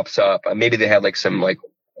that pops up, maybe they had like some like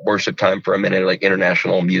worship time for a minute, like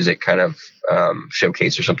international music kind of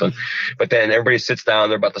showcase or something. But then everybody sits down,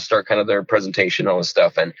 they're about to start kind of their presentation, all this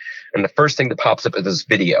stuff. And the first thing that pops up is this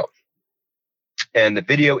video. And the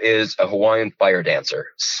video is a Hawaiian fire dancer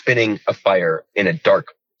spinning a fire in a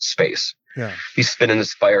dark space. Yeah. He's spinning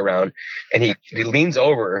this fire around, and he leans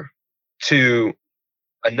over to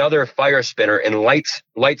another fire spinner and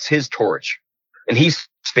lights his torch, and he's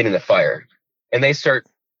spinning the fire, and they start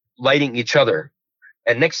lighting each other.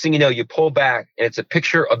 And next thing you know, you pull back, and it's a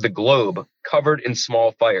picture of the globe covered in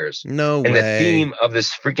small fires. No way. And the theme of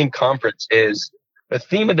this freaking conference is the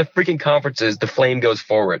flame goes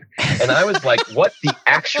forward. And I was like, what the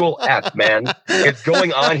actual F, man, is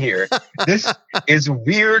going on here? This is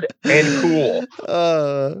weird and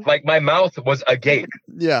cool. Like my mouth was agape,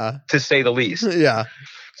 yeah, to say the least. Yeah.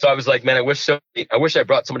 So I was like, man, I wish I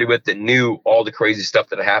brought somebody with that knew all the crazy stuff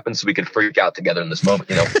that happened so we could freak out together in this moment,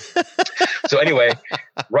 you know? So anyway,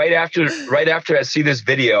 right after I see this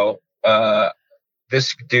video,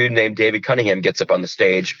 this dude named David Cunningham gets up on the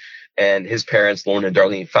stage, and his parents, Lauren and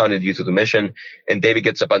Darlene, founded Youth with a Mission. And David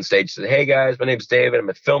gets up on stage and says, hey guys, my name's David. I'm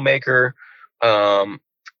a filmmaker. And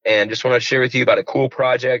just want to share with you about a cool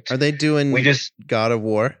project. Are they doing God of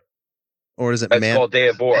War? Or is it It's called Day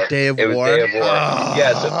of War. Day of War? Day of War. Oh.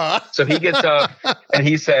 Yeah. So he gets up and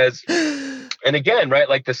he says, and again, right,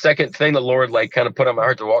 like the second thing the Lord like kind of put on my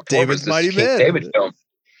heart to walk toward was this King David film.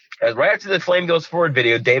 And right after the Flame Goes Forward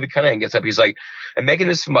video, David Cunningham gets up. He's like, I'm making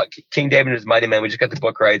this King David and his Mighty Men. We just got the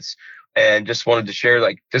book rights and just wanted to share,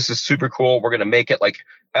 like, this is super cool. We're going to make it like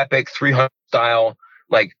epic 300 style,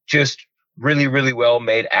 like just really, really well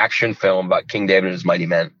made action film about King David and his Mighty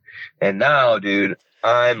Men. And now, dude,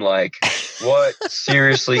 I'm like, what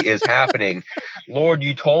seriously is happening? Lord,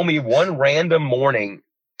 you told me one random morning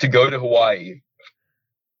to go to Hawaii.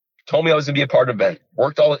 Told me I was going to be a part of it.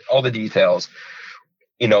 Worked all the details.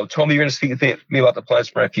 You know, told me you're going to speak to me about the plans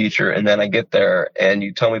for my future. And then I get there and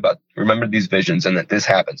you tell me about, remember these visions, and that this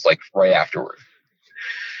happens like right afterward.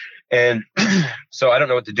 And so I don't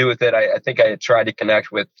know what to do with it. I think I had tried to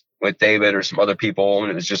connect with David or some other people,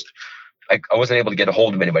 and it was just, I wasn't able to get a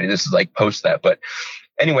hold of anybody. This is like post that. But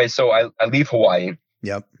anyway, so I leave Hawaii.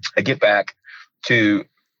 Yep. I get back to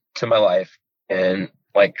my life, and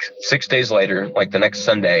like 6 days later, like the next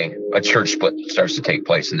Sunday, a church split starts to take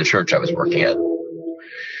place in the church I was working at.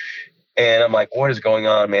 And I'm like, what is going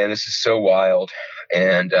on, man? This is so wild.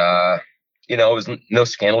 And, you know, it was no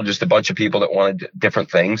scandal, just a bunch of people that wanted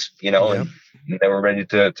different things, you know, and they were ready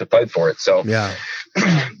to fight for it. So yeah,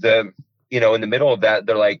 you know, in the middle of that,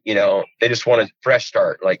 they're like, you know, they just want a fresh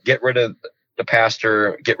start, like get rid of the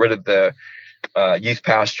pastor, get rid of the youth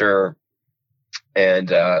pastor.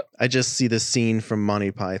 And I just see the scene from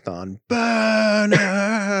Monty Python. Burn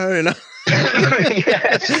her! You know?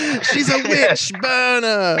 Yes. She's a witch, burn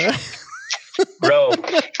her! Bro,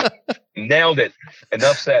 nailed it.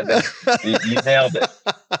 Enough said. You nailed it.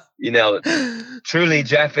 You nailed it. Truly,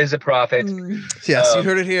 Jeff is a prophet. Yes, you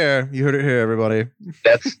heard it here. You heard it here, everybody.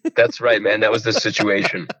 That's right, man. That was the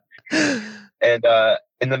situation. And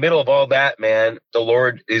in the middle of all that, man, the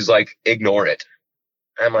Lord is like, ignore it.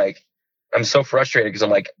 I'm like, I'm so frustrated because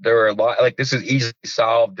I'm like, there are a lot, like, this is easily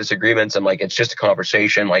solved disagreements. I'm like, it's just a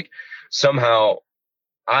conversation. Like, somehow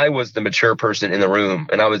I was the mature person in the room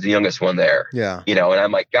and I was the youngest one there. Yeah. You know, and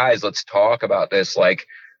I'm like, guys, let's talk about this. Like,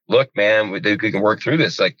 look, man, we can work through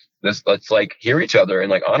this. Like, let's like hear each other and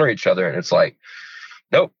like honor each other. And it's like,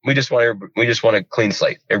 nope, we just want a clean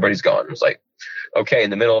slate. Everybody's gone. It's like, okay.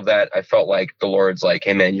 In the middle of that, I felt like the Lord's like,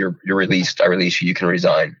 hey man, you're released. I release you. You can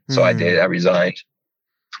resign. So I did. I resigned.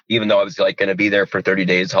 Even though I was like going to be there for 30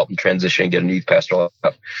 days, helping transition, get a youth pastoral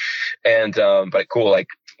stuff. And, but cool, like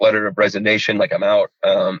letter of resignation, like I'm out.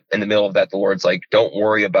 In the middle of that, the Lord's like, don't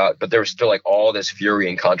worry about, but there was still like all this fury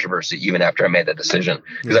and controversy, even after I made that decision,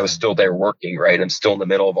 because I was still there working, right? I'm still in the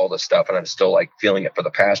middle of all this stuff. And I'm still like feeling it for the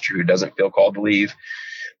pastor who doesn't feel called to leave.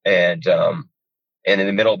 And in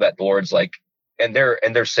the middle of that, the Lord's like, and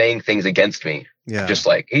they're saying things against me. Yeah. Just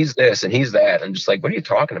like, he's this and he's that. And just like, what are you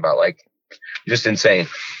talking about? Like, just insane.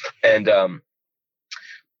 And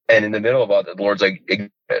in the middle of all that, the Lord's like,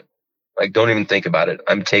 like, don't even think about it.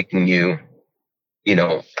 I'm taking you, you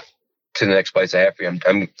know, to the next place I have for you.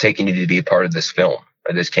 I'm taking you to be a part of this film,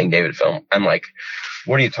 or this King David film. I'm like,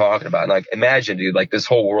 what are you talking about? And like, imagine, dude, like this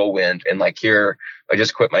whole whirlwind, and like here, I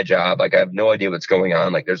just quit my job. Like, I have no idea what's going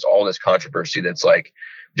on. Like, there's all this controversy that's like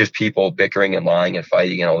just people bickering and lying and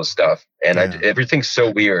fighting and all this stuff. And everything's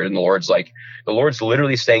so weird. And the Lord's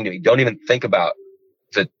literally saying to me, don't even think about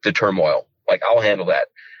the turmoil. Like, I'll handle that.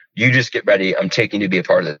 You just get ready. I'm taking you to be a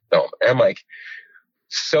part of the film. And I'm like,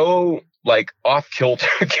 so like off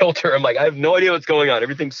kilter. I'm like, I have no idea what's going on.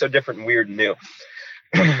 Everything's so different and weird and new.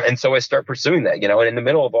 And so I start pursuing that, you know, and in the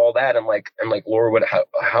middle of all that, I'm like, Lord,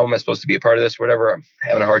 how am I supposed to be a part of this? Whatever. I'm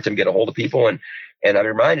having a hard time getting a hold of people. And I'm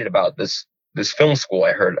reminded about this film school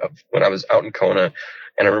I heard of when I was out in Kona.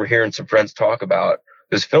 And I remember hearing some friends talk about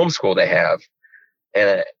this film school they have.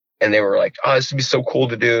 And they were like, oh, this would be so cool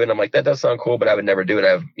to do. And I'm like, that does sound cool, but I would never do it.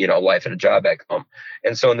 I have, you know, life and a job back home.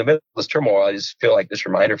 And so in the middle of this turmoil, I just feel like this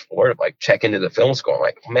reminder from the Lord of like, check into the film school. I'm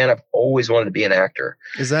like, man, I've always wanted to be an actor.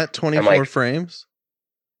 Is that 24 frames?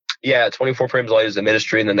 Yeah, 24 Frames Light is the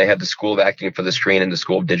ministry. And then they have the School of Acting for the Screen and the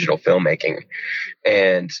School of Digital Filmmaking.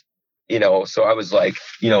 And so I was like,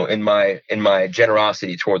 in my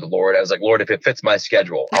generosity toward the Lord, I was like, Lord, if it fits my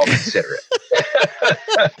schedule, I'll consider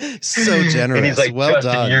it. So generous. And he's like, well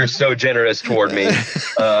Justin, done. You're so generous toward me.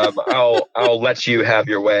 I'll let you have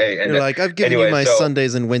your way. And you're like, I've given you my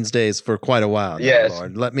Sundays and Wednesdays for quite a while now, yes,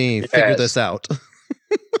 Lord. Let me figure this out.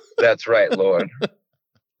 That's right, Lord.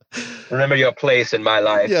 Remember your place in my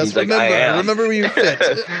life. Yes, he's remember, like, I am. Remember where you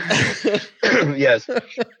fit. Yes.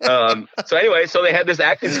 So anyway, so they had this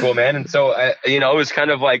acting school, man. And so, it was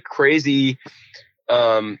kind of like crazy,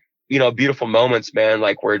 beautiful moments, man,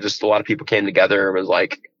 like where just a lot of people came together. It was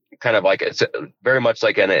like, kind of like, it's very much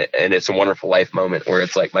like and It's a Wonderful Life moment where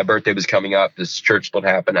it's like my birthday was coming up. This church would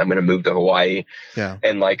happen. I'm going to move to Hawaii. Yeah.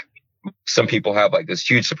 And like, some people have like this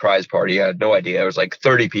huge surprise party. I had no idea. There was like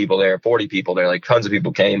 30 people there, 40 people there, like tons of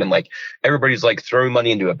people came, and like everybody's like throwing money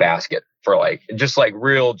into a basket for like just like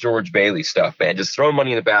real George Bailey stuff, man. Just throwing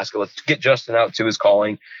money in the basket. Let's get Justin out to his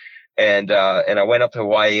calling. And I went up to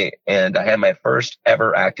Hawaii and I had my first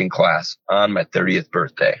ever acting class on my 30th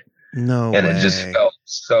birthday. No and way. It just felt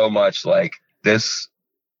so much like this.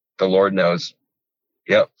 The Lord knows.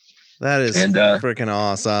 Yep. That is freaking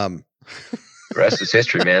awesome. The rest is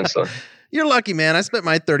history, man. So you're lucky, man. I spent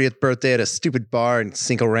my 30th birthday at a stupid bar in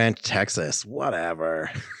Cinco Ranch, Texas. Whatever.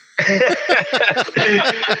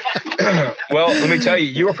 Well, let me tell you,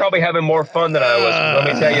 you were probably having more fun than I was.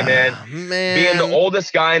 Let me tell you, man, being the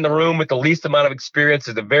oldest guy in the room with the least amount of experience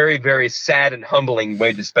is a very, very sad and humbling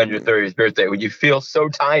way to spend your 30th birthday when you feel so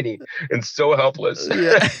tiny and so helpless.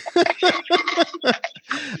 Yeah.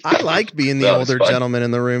 I like being the older gentleman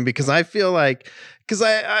in the room because I feel like,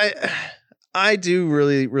 I do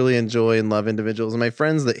really, really enjoy and love individuals. And my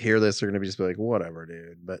friends that hear this are going to just be like, whatever,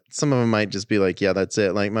 dude. But some of them might just be like, yeah, that's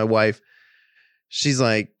it. Like my wife, she's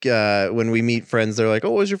like, when we meet friends, they're like, oh,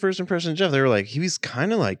 what was your first impression of Jeff? They were like, he was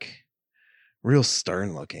kind of like real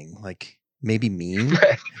stern looking, like maybe mean.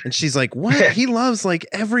 And she's like, what? He loves like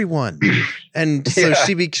everyone. And so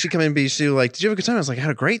she come in and be, she was like, did you have a good time? I was like, I had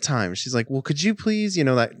a great time. She's like, well, could you please,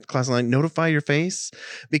 that class line, notify your face?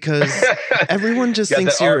 Because everyone just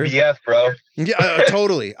thinks you're RBF, bro. Yeah,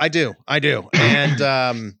 totally. I do.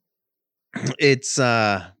 And it's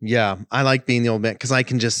I like being the old man because I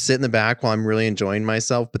can just sit in the back while I'm really enjoying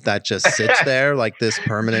myself, but that just sits there like this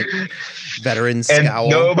permanent veteran scowl.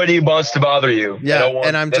 And nobody wants to bother you. Yeah,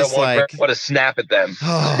 and I'm just like, want to snap at them.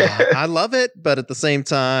 I love it, but at the same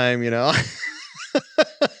time,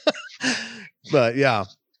 But yeah.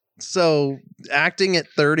 So acting at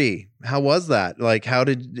 30, how was that? Like,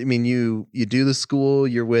 you do the school,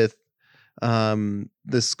 you're with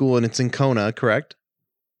the school and it's in Kona, correct?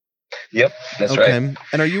 Yep, that's right. And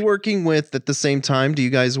are you working with, at the same time, do you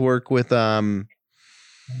guys work with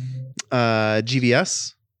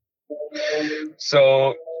GVS?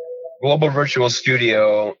 So Global Virtual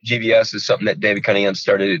Studio, GVS, is something that David Cunningham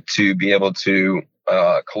started to be able to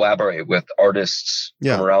collaborate with artists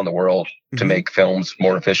from around the world to make films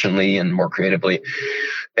more efficiently and more creatively.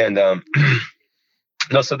 And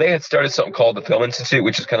so they had started something called the Film Institute,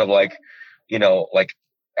 which is kind of like, like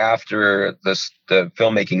after the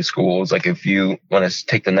filmmaking schools, like if you want to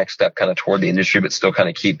take the next step kind of toward the industry, but still kind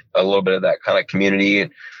of keep a little bit of that kind of community.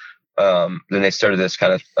 Then they started this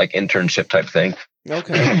kind of like internship type thing.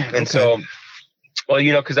 Okay. So, well,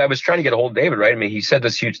 because I was trying to get a hold of David, right? I mean, he said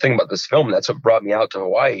this huge thing about this film. And that's what brought me out to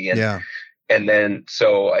Hawaii. And then,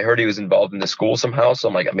 so I heard he was involved in the school somehow. So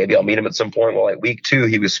I'm like, maybe I'll meet him at some point. Well, at week 2,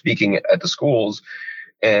 he was speaking at the schools.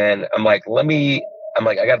 And I'm like,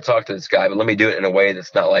 I got to talk to this guy, but let me do it in a way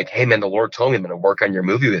that's not like, hey, man, the Lord told me I'm going to work on your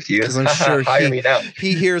movie with you. Because I'm sure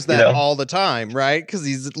he hears that all the time, right? Because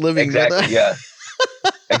he's living exactly, with it. Yeah,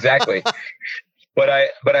 exactly. But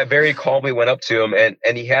I very calmly went up to him,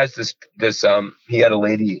 and he has this he had a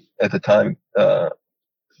lady at the time that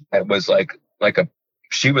was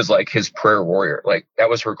she was like his prayer warrior. Like that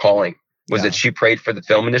was her calling. That she prayed for the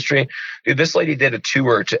film industry. Dude, this lady did a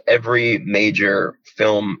tour to every major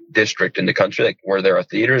film district in the country, like where there are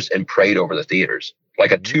theaters, and prayed over the theaters,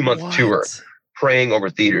 like a 2-month tour, praying over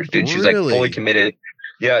theaters. Dude, she's like fully committed,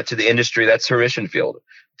 to the industry. That's her mission field,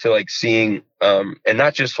 to like seeing, and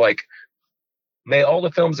not just like, may all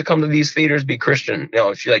the films that come to these theaters be Christian.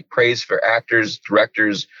 She like prays for actors,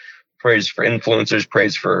 directors, prays for influencers,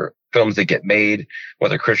 prays for films that get made,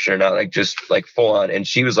 whether Christian or not, like just like full on. And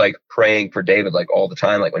she was like praying for David like all the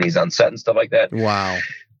time, like when he's on set and stuff like that. Wow.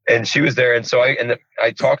 And she was there. And so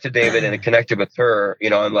I talked to David and I connected with her,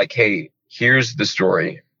 I'm like, hey, here's the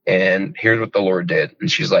story and here's what the Lord did. And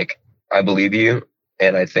she's like, I believe you.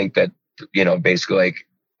 And I think that, basically like,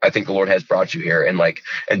 I think the Lord has brought you here. And like,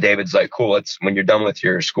 and David's like, cool, when you're done with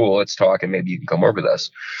your school, let's talk and maybe you can come work with us.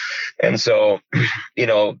 And so, you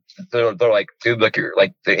know, they're like, dude, look, you're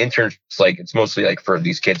like the interns, like, it's mostly like for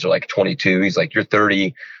these kids are like 22. He's like, you're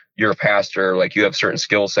 30, you're a pastor, like you have certain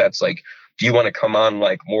skill sets. Like, do you want to come on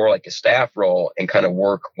like more like a staff role and kind of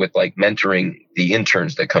work with like mentoring the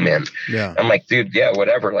interns that come in? Yeah. I'm like, dude, yeah,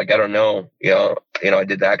 whatever. Like, I don't know, you know, I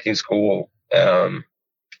did the acting school,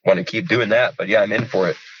 want to keep doing that, but yeah, I'm in for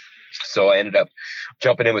it. So I ended up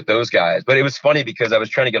jumping in with those guys. But it was funny because I was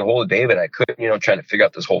trying to get a hold of David. I couldn't, you know, trying to figure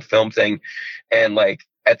out this whole film thing. And like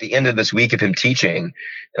at the end of this week of him teaching,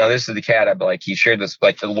 now this is the cat, I'm like, he shared this,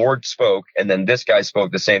 like the Lord spoke, and then this guy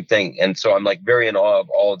spoke the same thing. And so I'm like very in awe of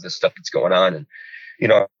all of this stuff that's going on. And, you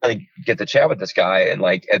know, I get to chat with this guy. And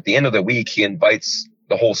like at the end of the week, he invites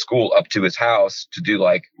the whole school up to his house to do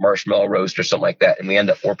like marshmallow roast or something like that. And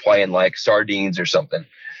we're playing like sardines or something.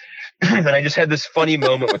 And I just had this funny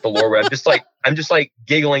moment with the Lord where I'm just like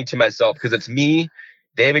giggling to myself because it's me,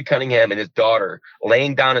 David Cunningham, and his daughter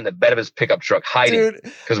laying down in the bed of his pickup truck hiding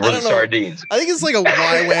because we're the sardines. I think it's like a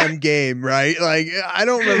YWAM game, right? Like I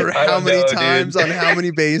don't remember how many times on how many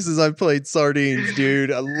bases I've played sardines,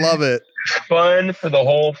 dude. I love it. Fun for the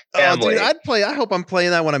whole family. Oh, dude, I hope I'm playing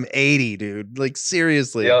that when I'm 80, dude. Like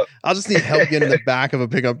seriously. Yep. I'll just need help getting in the back of a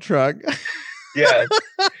pickup truck. Yeah.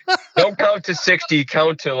 Don't count to 60,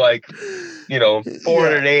 count to like, you know,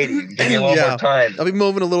 480. Yeah. Give me a little more time. I'll be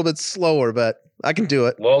moving a little bit slower, but I can do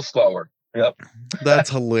it. A little slower. Yep. That's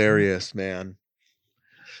hilarious, man.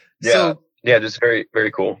 Yeah. So, yeah, just very, very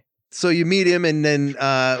cool. So you meet him and then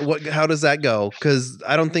how does that go? Because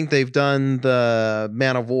I don't think they've done the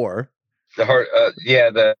Man of War.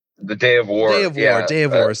 The Day of War. Day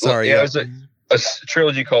of War. Sorry. Yeah, it was a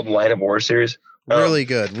trilogy called Line of War series. Really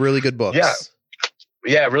good books.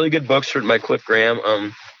 Yeah, really good books written by Cliff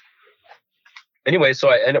Graham. Anyway, so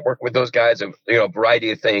I ended up working with those guys, and you know, a variety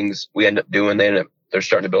of things we end up doing. They're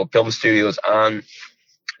starting to build film studios on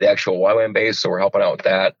the actual YWAM base, so we're helping out with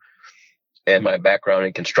that. And my background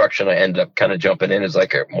in construction, I ended up kind of jumping in as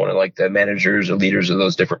like one of like the managers or leaders of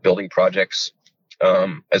those different building projects,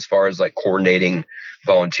 as far as like coordinating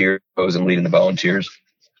volunteers and leading the volunteers.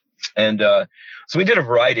 And so we did a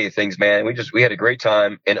variety of things, man. We had a great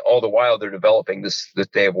time, and all the while they're developing this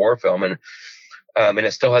Day of War film, and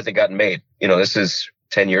it still hasn't gotten made. You know, this is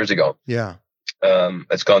 10 years ago. Yeah.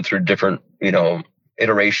 It's gone through different, you know,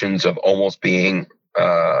 iterations of almost being,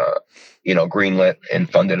 you know, greenlit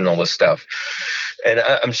and funded and all this stuff. And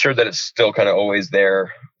I'm sure that it's still kind of always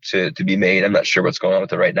there to be made. I'm not sure what's going on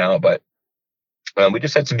with it right now, but we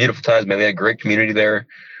just had some beautiful times, man. We had a great community there.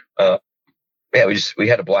 Yeah, we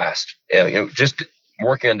had a blast. You know, just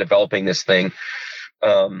working on developing this thing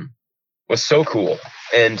was so cool.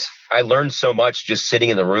 And I learned so much just sitting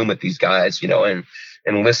in the room with these guys, you know, and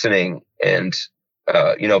listening and,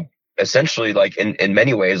 you know, essentially like in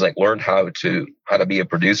many ways, like learned how to be a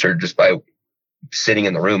producer just by sitting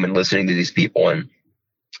in the room and listening to these people. And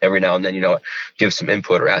every now and then, you know, give some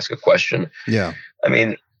input or ask a question. Yeah. I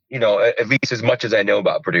mean, you know, at least as much as I know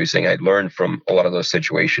about producing, I learned from a lot of those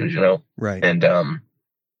situations, you know? Right. And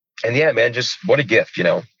yeah, man, just what a gift, you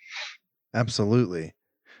know? Absolutely.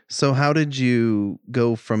 So how did you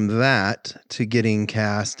go from that to getting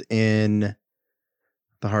cast in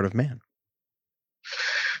The Heart of Man?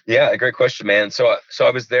 Yeah, great question, man. So I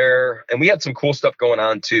was there, and we had some cool stuff going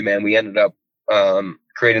on too, man. We ended up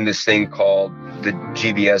creating this thing called the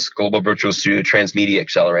GVS Global Virtual Studio Transmedia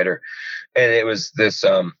Accelerator. And it was this,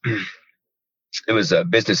 it was a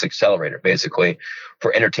business accelerator basically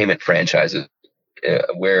for entertainment franchises,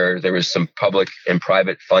 where there was some public and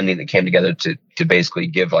private funding that came together to basically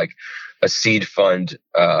give like a seed fund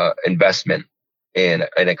investment in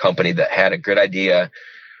a company that had a good idea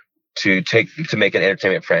to make an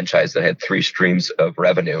entertainment franchise that had 3 streams of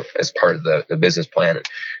revenue as part of the business plan.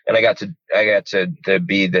 And I got to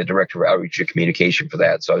be the director of outreach and communication for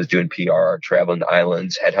that. So I was doing PR, traveling to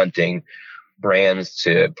islands, headhunting brands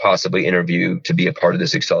to possibly interview to be a part of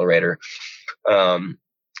this accelerator. And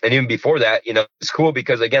even before that, you know, it's cool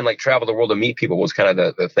because again, like travel the world and meet people was kind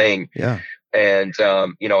of the thing. Yeah. And,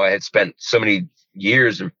 you know, I had spent so many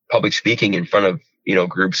years in public speaking in front of, you know,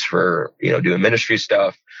 groups for, you know, doing ministry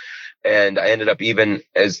stuff. And I ended up, even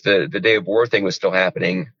as the Day of War thing was still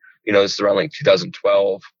happening, you know, this is around like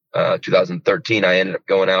 2012, 2013, I ended up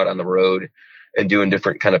going out on the road and doing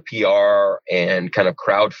different kind of PR and kind of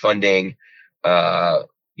crowdfunding,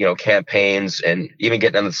 you know, campaigns, and even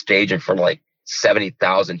getting on the stage in front of like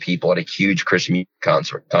 70,000 people at a huge Christian music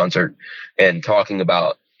concert and talking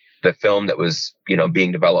about the film that was,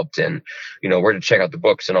 being developed, and, where to check out the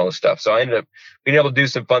books and all this stuff. So I ended up being able to do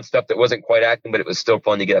some fun stuff that wasn't quite acting, but it was still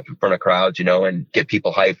fun to get up in front of crowds, and get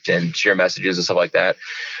people hyped and share messages and stuff like that.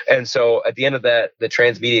 And so at the end of that, the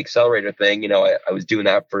Transmedia Accelerator thing, I was doing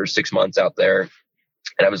that for 6 months out there.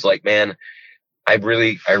 And I was like, man, I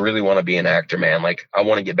really want to be an actor, man. Like, I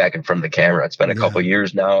want to get back in front of the camera. It's been a couple of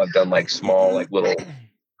years now. I've done like small, like little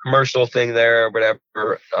commercial thing there, or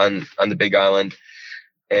whatever, on the Big Island.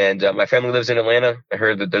 And my family lives in Atlanta. I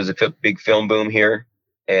heard that there's a big film boom here.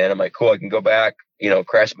 And I'm like, cool, I can go back,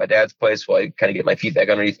 crash at my dad's place while I kind of get my feet back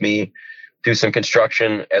underneath me, do some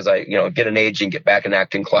construction as I, get an agent, get back in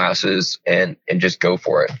acting classes, and just go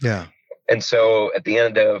for it. Yeah. And so at the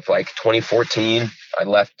end of like 2014, I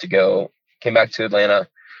left to go, came back to Atlanta.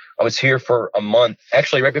 I was here for a month.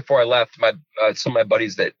 Actually, right before I left, some of my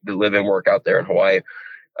buddies that live and work out there in Hawaii,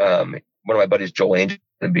 one of my buddies, Joel Angel,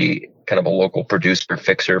 to be kind of a local producer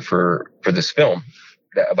fixer for this film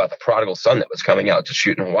about the prodigal son that was coming out to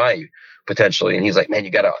shoot in Hawaii potentially. And he's like, man,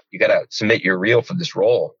 you gotta submit your reel for this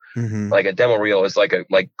role. Mm-hmm. Like a demo reel is like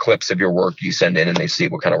clips of your work you send in, and they see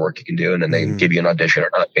what kind of work you can do, and then they give you an audition or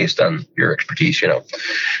not based on your expertise,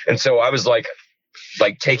 And so I was like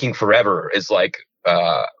taking forever is like,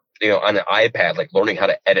 on an iPad, like learning how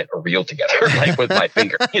to edit a reel together, like with my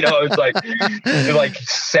finger, it's like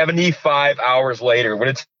 75 hours later, when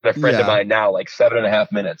it's a friend of mine now, like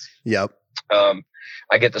 7.5 minutes. Yep.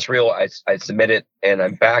 I get this reel, I submit it, and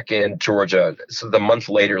I'm back in Georgia. So the month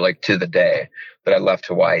later, like to the day that I left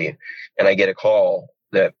Hawaii, and I get a call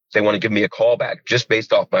that they want to give me a call back just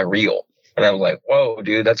based off my reel. And I was like, whoa,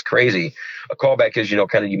 dude, that's crazy. A callback is,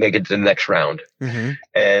 kind of you make it to the next round.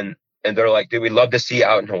 Mm-hmm. And they're like, dude, we'd love to see you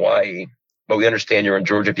out in Hawaii, but we understand you're in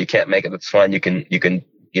Georgia. If you can't make it, that's fine. You can,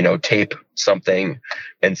 tape something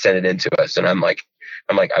and send it in to us. And I'm like,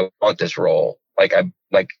 I want this role.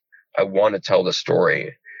 I want to tell the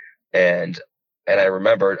story. And I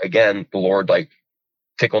remember again, the Lord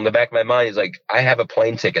tickling the back of my mind. He's like, I have a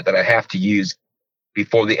plane ticket that I have to use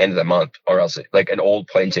before the end of the month, or else an old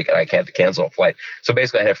plane ticket, I can't cancel a flight. So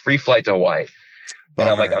basically I had a free flight to Hawaii. And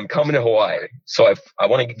I'm like, I'm coming to Hawaii. So I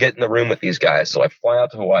want to get in the room with these guys. So I fly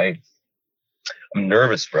out to Hawaii. I'm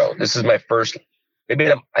nervous, bro. This is my first,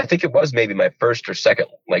 I think it was maybe my first or second,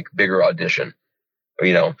 bigger audition,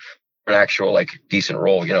 an actual, decent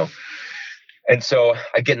role, And so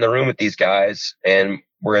I get in the room with these guys, and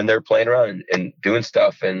we're in there playing around and doing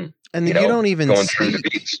stuff. And you don't even going through the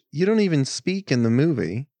beats. You don't even speak in the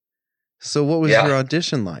movie. So what was your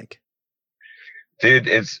audition like? Dude,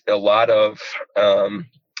 it's a lot of, I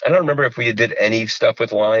don't remember if we did any stuff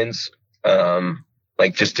with lines,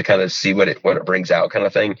 just to kind of see what it brings out kind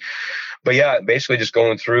of thing. But yeah, basically just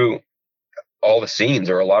going through all the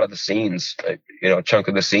scenes, or a lot of the scenes, a chunk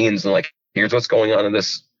of the scenes, and here's what's going on in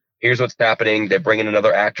this, here's what's happening. They're bringing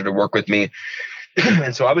another actor to work with me.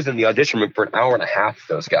 And so I was in the audition room for an hour and a half with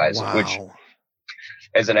those guys, which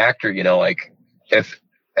as an actor, if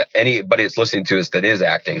anybody that's listening to us that is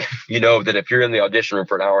acting, that if you're in the audition room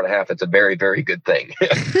for an hour and a half, it's a very, very good thing.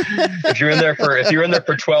 if you're in there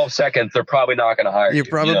for 12 seconds, they're probably not going to hire you. You're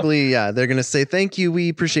probably, they're going to say, thank you. We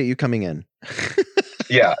appreciate you coming in.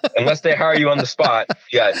 Yeah. Unless they hire you on the spot.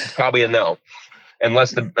 Yeah. It's probably a no.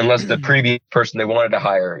 Unless the previous person they wanted to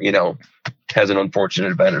hire, has an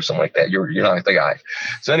unfortunate event or something like that. You're not the guy.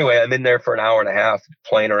 So anyway, I'm in there for an hour and a half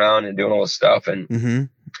playing around and doing all this stuff. And,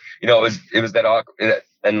 it was that awkward.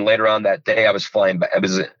 And later on that day, I was flying back. I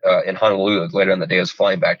was in Honolulu. Later on that day, I was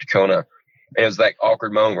flying back to Kona. And it was that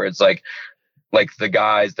awkward moment where it's like the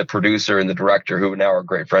guys, the producer and the director, who now are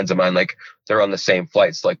great friends of mine, they're on the same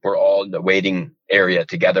flights. We're all in the waiting area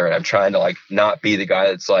together. And I'm trying to not be the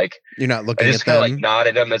guy that's you're not looking I just at them. kind of nod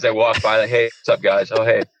at them as I walk by, hey, what's up, guys? Oh,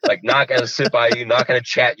 hey, not going to sit by you, not going to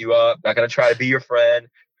chat you up, not going to try to be your friend.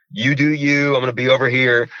 You do you. I'm going to be over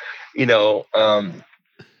here, and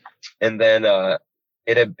then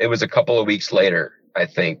it was a couple of weeks later. I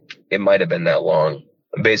think it might have been that long.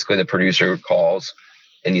 Basically, the producer calls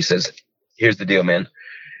and he says, here's the deal, man.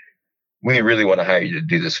 We really want to hire you to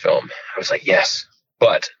do this film. I was like, yes,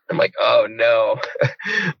 but I'm like, oh no,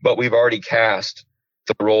 but we've already cast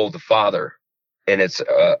the role of the father, and it's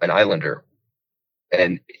an Islander,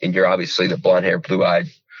 and you're obviously the blonde hair, blue eyed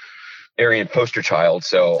Aryan poster child.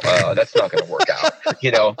 So that's not going to work out,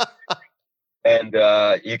 and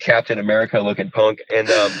you Captain America looking punk.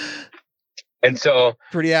 And so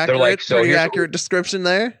pretty accurate, accurate description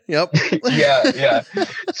there. Yep. Yeah.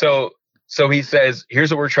 So he says,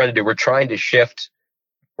 here's what we're trying to do. We're trying to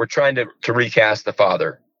recast the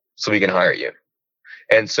father so we can hire you.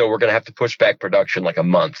 And so we're going to have to push back production a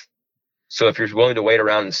month. So if you're willing to wait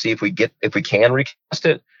around and see if we can recast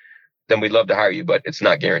it, then we'd love to hire you, but it's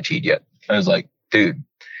not guaranteed yet. I was like, dude,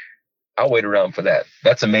 I'll wait around for that.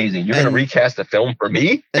 That's amazing. You're going to recast the film for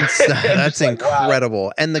me? That's incredible.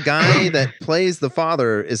 Wow. And the guy that plays the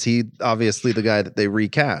father, is he obviously the guy that they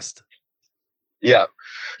recast? Yeah.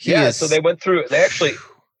 So they went through,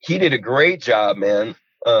 he did a great job, man.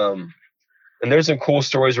 And there's some cool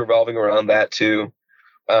stories revolving around that too.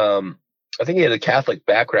 I think he had a Catholic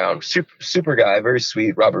background, super guy, very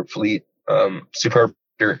sweet, Robert Fleet, superb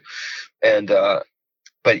actor. And,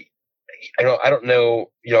 but I don't know,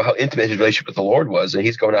 how intimate his relationship with the Lord was. And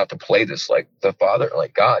he's going out to play this, like the father,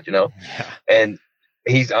 like God, Yeah. and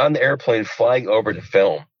he's on the airplane flying over to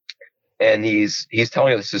film. And he's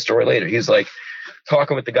telling us this story later. He's like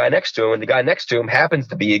talking with the guy next to him, and the guy next to him happens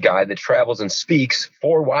to be a guy that travels and speaks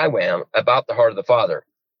for YWAM about the heart of the Father.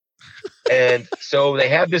 And so they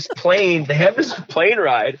have this plane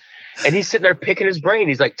ride, and he's sitting there picking his brain.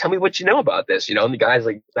 He's like, tell me what you know about this, and the guy's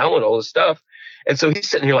like downloading all this stuff. And so he's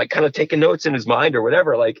sitting here like kind of taking notes in his mind or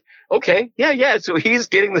whatever, like, okay, yeah. So he's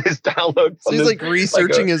getting this download. So he's like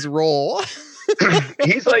researching his role.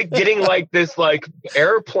 He's like getting like this like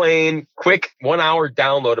airplane quick 1 hour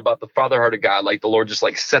download about the Father heart of God. Like the Lord just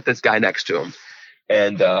like set this guy next to him.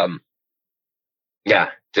 And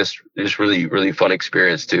just really, really fun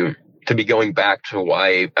experience to be going back to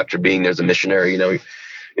Hawaii after being there as a missionary.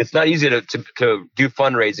 It's not easy to do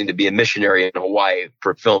fundraising to be a missionary in Hawaii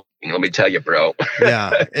for filming. Let me tell you, bro.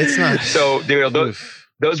 Yeah, it's not. So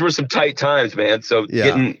those were some tight times, man. So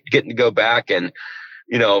getting to go back and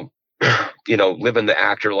living the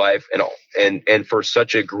actor life and for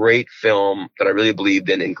such a great film that I really believed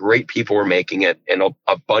in, and great people were making it, and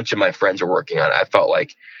a bunch of my friends are working on it. I felt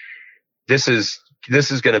like this is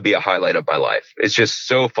going to be a highlight of my life. It's just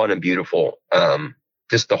so fun and beautiful.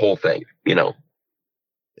 Just the whole thing,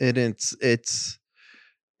 It's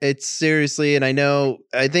seriously, and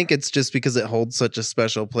I think it's just because it holds such a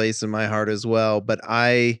special place in my heart as well, but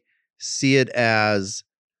I see it as,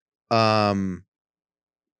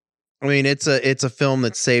 it's a film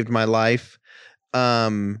that saved my life.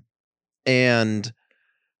 And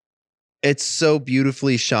it's so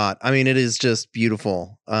beautifully shot. It is just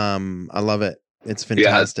beautiful. I love it. It's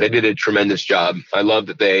fantastic. Yeah, they did a tremendous job. I love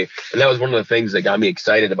that and that was one of the things that got me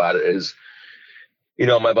excited about it is,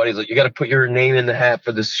 my buddy's like, you got to put your name in the hat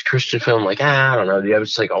for this Christian film. Like, I don't know. I was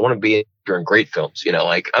just like, I want to be in great films,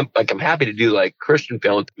 I'm happy to do like Christian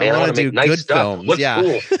films. Man, I want to make nice stuff. Films. Looks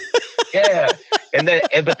cool. Yeah.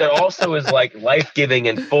 But that also is like life-giving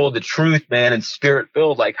and full of the truth, man, and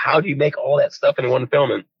spirit-filled. Like, how do you make all that stuff in one film?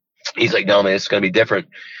 And he's like, no, man, it's going to be different.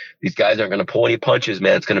 These guys aren't going to pull any punches,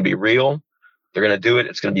 man. It's going to be real. They're going to do it.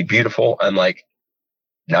 It's going to be beautiful. I'm like,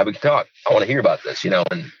 now we can talk. I want to hear about this,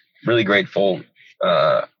 and really grateful.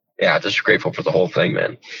 Just grateful for the whole thing,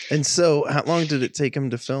 man. And so how long did it take him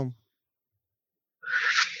to film?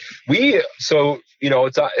 It's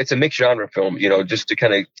a mixed genre film, just to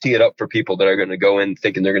kind of tee it up for people that are going to go in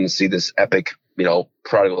thinking they're going to see this epic,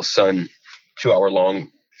 prodigal son 2 hour long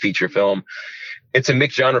feature film. It's a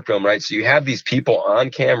mixed genre film, right? So you have these people on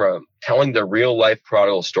camera telling their real life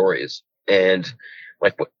prodigal stories. And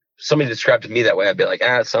like what somebody described to me that way, I'd be like,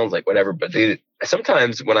 it sounds like whatever. But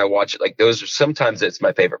sometimes when I watch it, like sometimes it's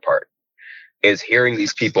my favorite part is hearing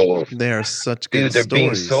these people. They are such good they're stories.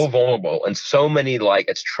 Being so vulnerable, and so many, like,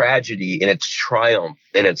 it's tragedy and it's triumph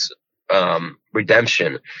and it's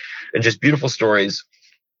redemption and just beautiful stories,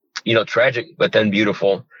 tragic, but then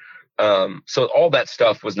beautiful. So all that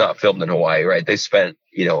stuff was not filmed in Hawaii, right? They spent,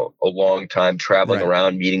 a long time traveling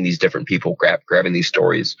around, meeting these different people, grabbing these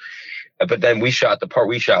stories. But then the part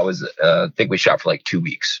we shot was, I think we shot for like 2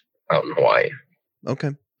 weeks out in Hawaii.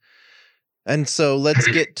 Okay. And so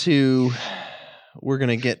we're going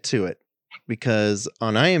to get to it, because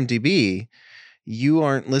on IMDb, you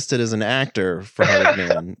aren't listed as an actor for Heart of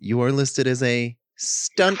Man. You are listed as a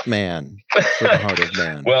stuntman for the Heart of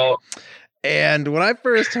Man. Well, and when I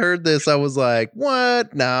first heard this, I was like,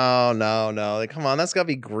 what? No. Like, come on, that's got to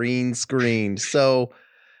be green screened. So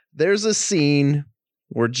there's a scene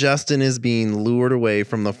where Justin is being lured away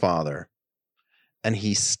from the father, and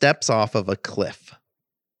he steps off of a cliff.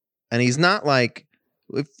 And he's not like,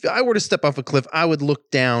 if I were to step off a cliff, I would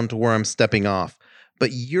look down to where I'm stepping off.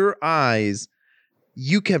 But your eyes,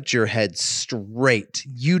 you kept your head straight.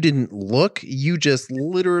 You didn't look. You just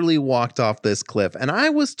literally walked off this cliff. And I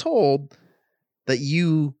was told that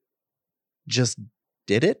you just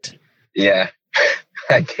did it. Yeah,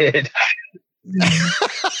 I did.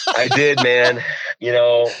 I did, man.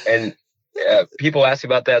 And people ask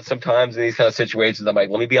about that sometimes in these kind of situations. I'm like,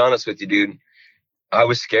 let me be honest with you, dude. I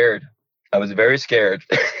was scared. I was very scared.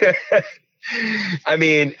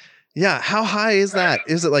 Yeah. How high is that?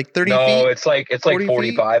 Is it like 30 feet? No, it's like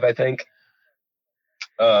 45, feet? I think.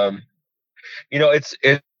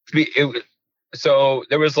 So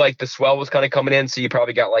there was like the swell was kind of coming in, so you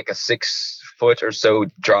probably got like a 6 foot or so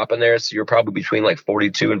drop in there. So you're probably between like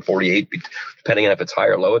 42 and 48, depending on if it's high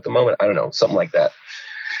or low at the moment. I don't know, something like that.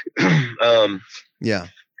 Yeah.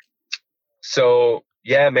 So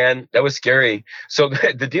yeah, man, that was scary. So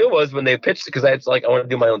the deal was when they pitched, because I want to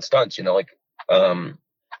do my own stunts, I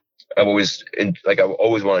always want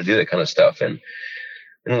to do that kind of stuff. And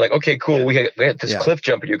I'm like, okay, cool. We had this cliff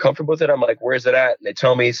jump. Are you comfortable with it? I'm like, where's it at? And they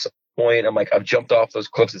tell me South Point. I'm like, I've jumped off those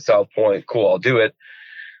cliffs at South Point. Cool, I'll do it.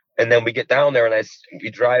 And then we get down there and we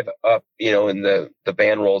drive up, and the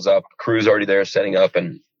band rolls up. Crew's already there setting up,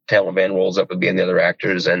 and talent band rolls up with me and the other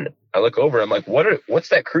actors. And I look over. I'm like, what's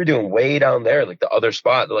that crew doing way down there, like the other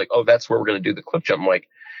spot? They're like, oh, that's where we're gonna do the cliff jump. I'm like,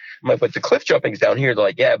 but the cliff jumping's down here. They're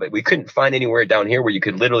like, yeah, but we couldn't find anywhere down here where you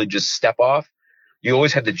could literally just step off. You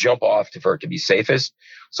always had to jump off for it to be safest.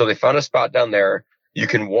 So they found a spot down there. You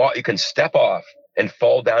can step off and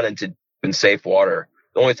fall down into safe water.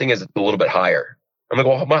 The only thing is it's a little bit higher. I'm like,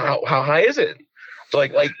 well, how high is it? So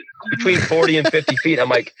like between 40 and 50 feet. I'm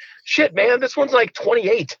like, shit, man, this one's like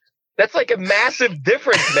 28. That's like a massive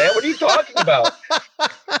difference, man. What are you talking about?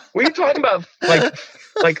 What are you talking about?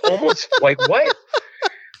 Like almost like what?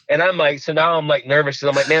 And I'm like, so now I'm like nervous because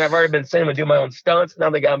I'm like, man, I've already been saying I'm gonna do my own stunts. Now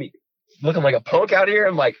they got me looking like a punk out here.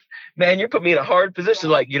 I'm like, man, you're putting me in a hard position.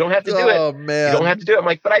 Like, you don't have to do it. Oh, man. You don't have to do it. I'm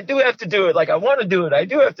like, but I do have to do it. Like, I want to do it. I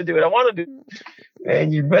do have to do it. I want to do it.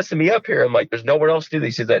 And you're messing me up here. I'm like, there's nowhere else to do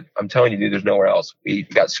this. He said, I'm telling you, dude, there's nowhere else. We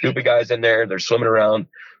got scuba guys in there. They're swimming around.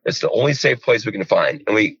 It's the only safe place we can find.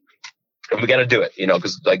 And we got to do it,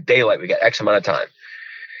 because like daylight, we got X amount of time.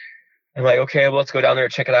 I'm like, okay, well, let's go down there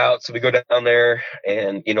and check it out. So we go down there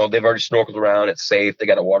and, they've already snorkeled around. It's safe. They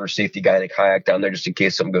got a water safety guy in a kayak down there just in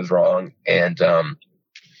case something goes wrong. And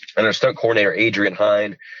our stunt coordinator, Adrian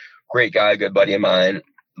Hine, great guy, good buddy of mine,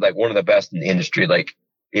 like one of the best in the industry. Like,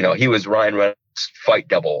 he was Ryan Reynolds' fight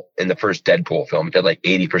double in the first Deadpool film. He did like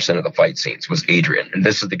 80% of the fight scenes was Adrian. And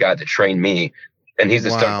this is the guy that trained me. And he's the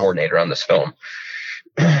stunt coordinator on this film.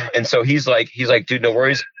 And so he's like, dude, no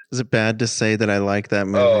worries. Is it bad to say that I like that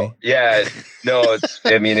movie? Oh yeah, no, it's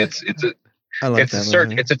a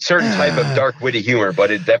certain type of dark, witty humor,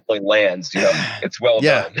 but it definitely lands. It's well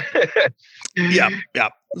done. Yeah.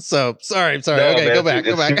 So sorry. No, okay, man, go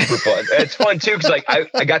back. It's super fun. It's fun too because like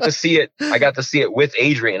I got to see it. I got to see it with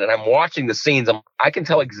Adrian, and I'm watching the scenes. I can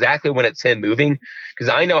tell exactly when it's him moving because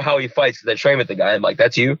I know how he fights. Because I train with the guy. I'm like,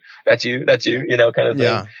 that's you, kind of thing.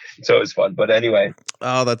 Yeah. So it was fun. But anyway.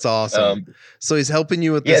 Oh, that's awesome. So he's helping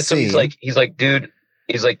you with the scene. So he's like, dude.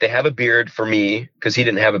 He's like, they have a beard for me because he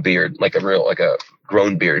didn't have a beard, like a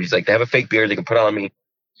grown beard. He's like, they have a fake beard they can put on me.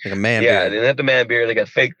 Like a man beard. Yeah, they didn't have the man beard. They got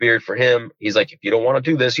a fake beard for him. He's like, if you don't want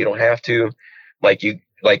to do this, you don't have to. He's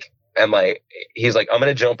like, I'm going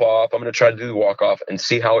to jump off. I'm going to try to do the walk off and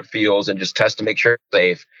see how it feels and just test to make sure it's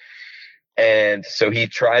safe. And so he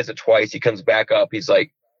tries it twice. He comes back up. He's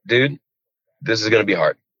like, dude, this is going to be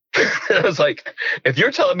hard. I was like, if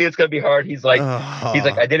you're telling me it's going to be hard, he's like,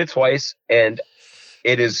 I did it twice. And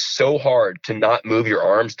it is so hard to not move your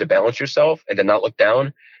arms to balance yourself and to not look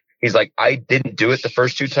down. He's like, I didn't do it the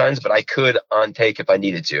first 2 times, but I could on take if I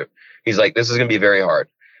needed to. He's like, this is going to be very hard.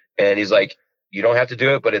 And he's like, you don't have to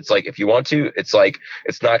do it, but it's like, if you want to, it's like,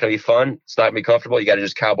 it's not going to be fun. It's not going to be comfortable. You got to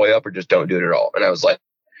just cowboy up or just don't do it at all. And I was like,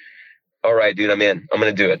 all right, dude, I'm in. I'm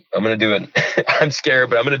going to do it. I'm going to do it. I'm scared,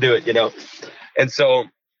 but I'm going to do it, And so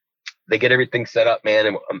they get everything set up, man.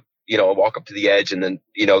 And I walk up to the edge and then,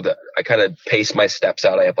 I kind of pace my steps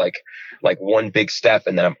out. I have like one big step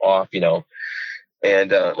and then I'm off,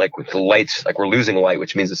 And like with the lights, like we're losing light,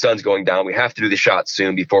 which means the sun's going down. We have to do the shot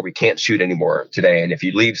soon before we can't shoot anymore today. And if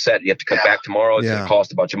you leave set, you have to come back tomorrow. It's going to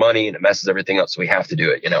cost a bunch of money and it messes everything up. So we have to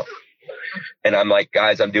do it, And I'm like,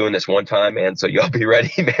 guys, I'm doing this one time, man. So y'all be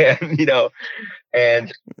ready, man.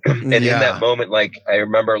 And in that moment, like I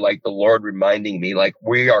remember like the Lord reminding me, like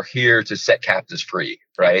we are here to set captives free,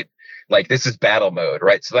 right? Like this is battle mode,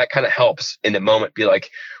 right? So that kind of helps in the moment. Be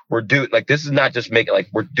like, this is not just making, like,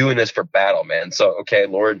 we're doing this for battle, man. So, okay,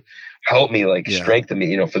 Lord, help me, strengthen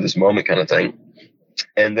me, for this moment kind of thing.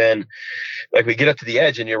 And then, like, we get up to the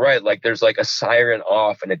edge and you're right. Like, there's like a siren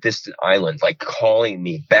off in a distant island, like calling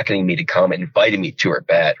me, beckoning me to come and inviting me to her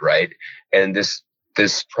bed. Right. And this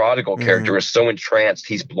prodigal character is so entranced.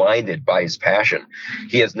 He's blinded by his passion.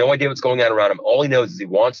 He has no idea what's going on around him. All he knows is he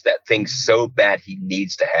wants that thing so bad. He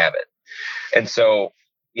needs to have it. And so,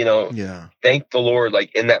 thank the Lord,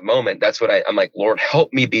 like in that moment, that's what I'm like, Lord,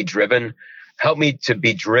 help me be driven. Help me to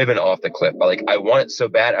be driven off the cliff. Like, I want it so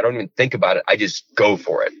bad. I don't even think about it. I just go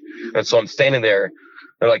for it. And so I'm standing there.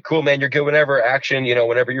 They're like, cool, man, you're good whenever, action, you know,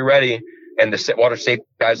 whenever you're ready. And the water safety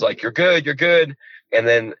guy's like, you're good. And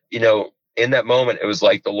then, you know, in that moment, it was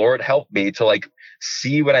like the Lord helped me to like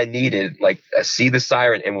see what I needed, like see the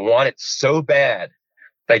siren and want it so bad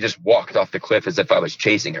that I just walked off the cliff as if I was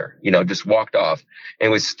chasing her, you know, just walked off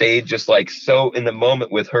and was stayed just like so in the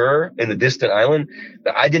moment with her in the distant island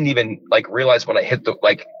that I didn't even like realize when I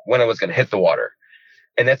when I was going to hit the water.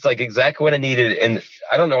 And that's like exactly what I needed. And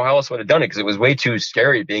I don't know how else I would have done it because it was way too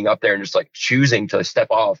scary being up there and just like choosing to step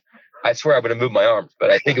off. I swear I would have moved my arms,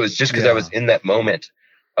 but I think it was just because I was in that moment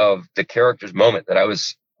of the character's moment that I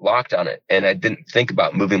was locked on it. And I didn't think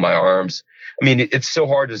about moving my arms. I mean, it's so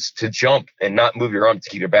hard to jump and not move your arms to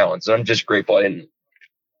keep your balance. And I'm just grateful I didn't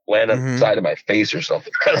land on the side of my face or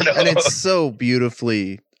something. I don't know. And it's so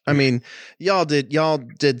beautifully. I mean, y'all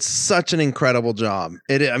did such an incredible job.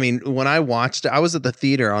 I mean, when I watched it, I was at the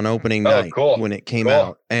theater on opening night when it came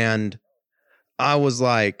out, and I was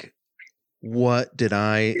like, what did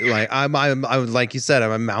I like? I was like you said,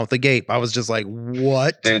 I'm a mouth agape. I was just like,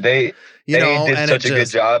 what? Dude, they did such a good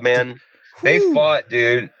job, man. They fought,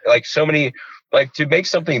 dude. Like so many, like to make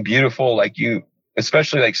something beautiful, like you,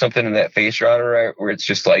 especially like something in that face genre, right, where it's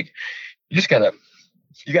just like you gotta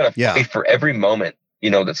fight for every moment, you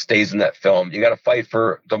know, that stays in that film. You got to fight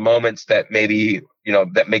for the moments that maybe, you know,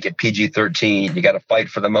 that make it PG-13. You got to fight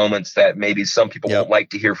for the moments that maybe some people won't like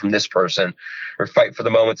to hear from this person, or fight for the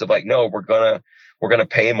moments of like, no, we're going to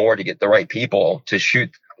pay more to get the right people to shoot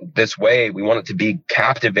this way. We want it to be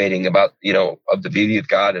captivating about, you know, of the beauty of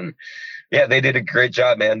God. And yeah, they did a great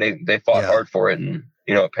job, man. They fought hard for it, and,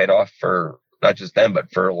 you know, it paid off for not just them,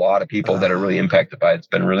 but for a lot of people that are really impacted by it.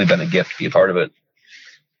 It's really been a gift to be a part of it.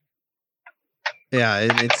 Yeah,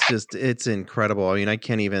 it's incredible. I mean, I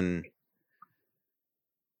can't even.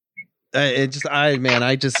 I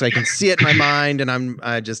can see it in my mind, and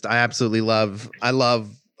I absolutely love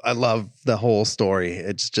the whole story.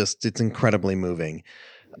 It's incredibly moving.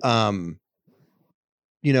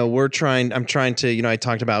 You know, I'm trying to, you know, I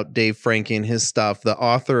talked about Dave Franken, his stuff, the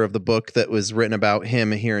author of the book that was written about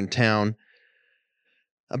him here in town,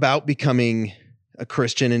 about becoming a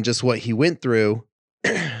Christian and just what he went through.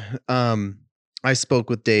 I spoke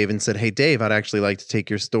with Dave and said, hey, Dave, I'd actually like to take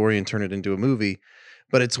your story and turn it into a movie.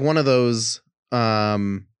 But it's one of those,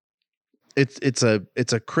 it's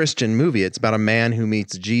a Christian movie. It's about a man who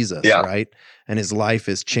meets Jesus, right? And his life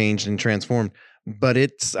is changed and transformed. But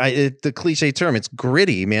the cliche term, it's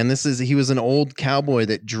gritty, man. He was an old cowboy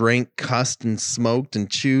that drank, cussed, and smoked and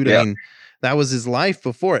chewed. I mean, that was his life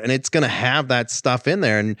before it. And it's going to have that stuff in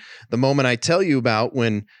there. And the moment I tell you about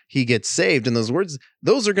when he gets saved and those words,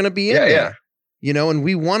 those are going to be in there. Yeah. You know, and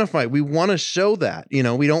we want to fight. We want to show that. You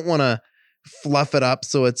know, we don't want to fluff it up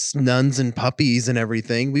so it's nuns and puppies and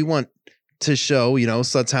everything. We want to show, you know,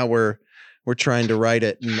 so that's how we're trying to write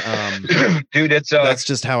it. And dude, that's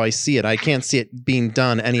just how I see it. I can't see it being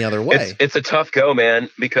done any other way. It's a tough go, man,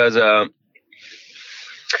 because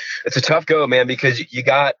you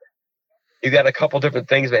got a couple different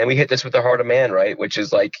things, man. We hit this with the Heart of Man, right? Which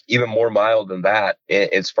is like even more mild than that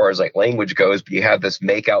as far as like language goes. But you have this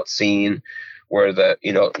makeout scene where the,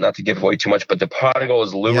 you know, not to give away too much, but the prodigal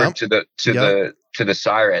is lured to the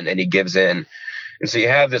siren and he gives in. And so you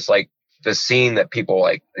have this like the scene that people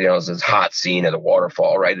like, you know, is this hot scene at a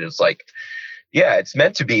waterfall, right? It's like, yeah, it's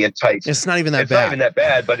meant to be enticing. It's not even that bad. It's not even that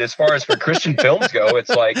bad. But as far as for Christian films go, it's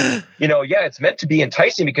like, you know, yeah, it's meant to be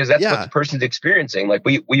enticing because that's what the person's experiencing. Like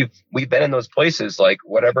we've been in those places, like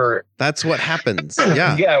whatever. That's what happens.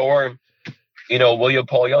 Yeah. Yeah. Or, you know, William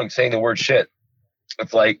Paul Young saying the word shit.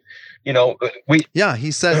 It's like, you know, he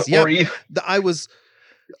says, or even,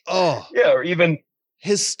 or even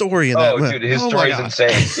his story in that. Dude, his story is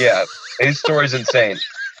insane. Yeah. His story is insane.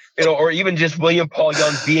 You know, or even just William Paul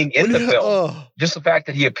Young being in the film. Just the fact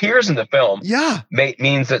that he appears in the film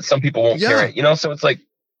means that some people won't carry it. You know, so it's like,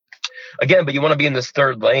 again, but you want to be in this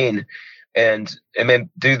third lane. And then,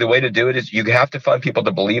 dude, the way to do it is you have to find people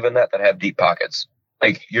to believe in that have deep pockets.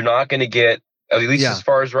 Like, you're not going to get, at least as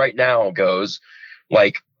far as right now goes,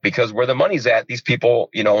 like, because where the money's at, these people,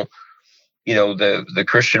 you know, the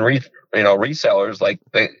Christian resellers, like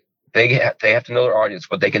they have to know their audience,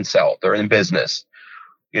 what they can sell. They're in business,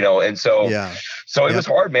 you know, and so it was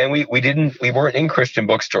hard, man. We weren't in Christian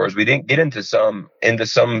bookstores. We didn't get into some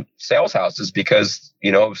sales houses because,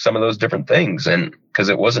 you know, some of those different things, and because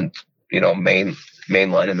it wasn't, you know,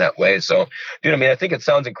 mainline in that way. So, dude, I mean, I think it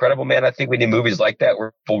sounds incredible, man. I think we need movies like that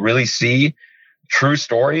where people really see true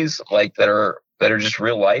stories, like that are just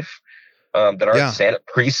real life, that aren't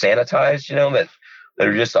pre-sanitized, you know, that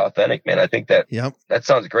are just authentic, man. I think that that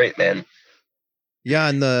sounds great, man. Yeah,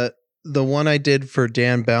 and the one I did for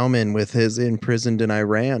Dan Bauman with his Imprisoned in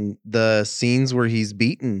Iran, the scenes where he's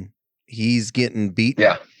beaten, he's getting beaten.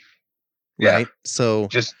 Yeah. Right. So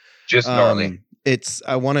just gnarly.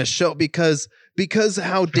 I want to show because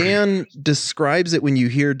how Dan describes it when you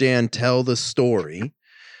hear Dan tell the story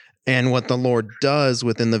and what the Lord does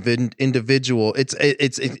within the individual. It's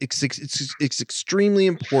extremely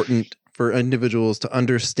important for individuals to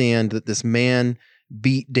understand that this man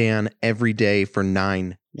beat Dan every day for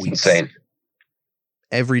 9 weeks. Insane.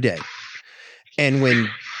 Every day. And when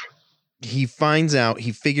he finds out,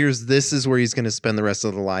 he figures this is where he's going to spend the rest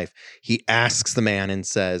of the life. He asks the man and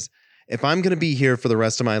says, if I'm going to be here for the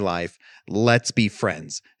rest of my life, let's be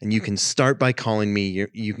friends. And you can start by calling me,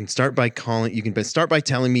 you can start by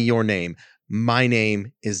telling me your name. My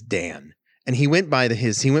name is Dan. And he went by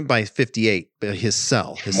he went by 58, his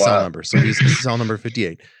cell number. So he's cell number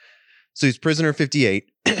 58. So he's prisoner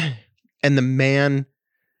 58. And the man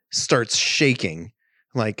starts shaking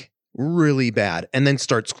like really bad and then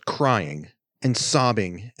starts crying and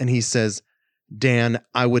sobbing. And he says, Dan,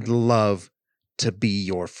 I would love to be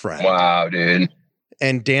your friend. Wow, dude.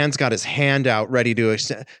 And Dan's got his hand out ready to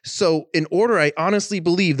extend. So I honestly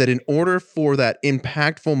believe that in order for that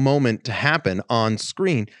impactful moment to happen on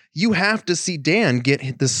screen, you have to see Dan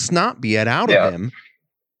get the snot beat out of him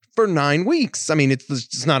for 9 weeks. I mean,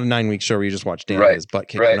 it's not a 9-week show where you just watch Dan get his butt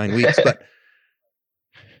kicked for 9 weeks, but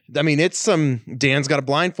I mean, it's Dan's got a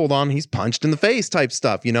blindfold on, he's punched in the face type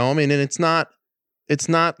stuff, you know? I mean, and it's not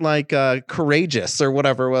like Courageous or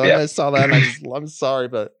whatever. Well, I saw that and I'm sorry,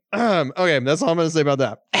 but okay, that's all I'm going to say about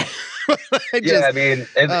that. I mean,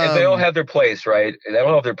 they all have their place, right? They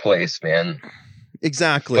all have their place, man.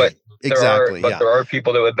 Exactly. But there are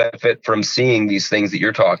people that would benefit from seeing these things that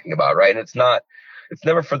you're talking about, right? And it's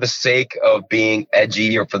never for the sake of being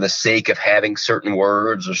edgy or for the sake of having certain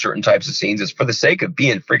words or certain types of scenes. It's for the sake of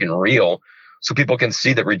being freaking real so people can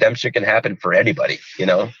see that redemption can happen for anybody, you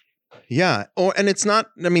know? Yeah. And it's not,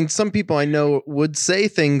 I mean, some people I know would say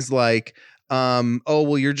things like, oh,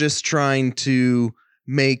 well, you're just trying to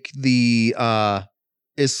make the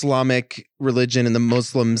Islamic religion and the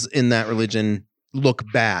Muslims in that religion look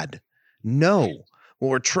bad. No. What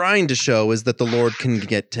we're trying to show is that the Lord can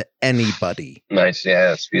get to anybody. Nice. Yeah,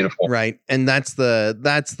 that's beautiful. Right. And that's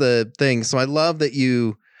the thing. So I love that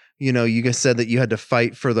you guys said that you had to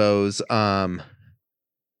fight for those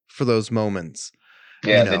moments.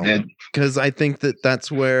 Yeah, they did. Because I think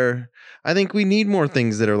that's where I think we need more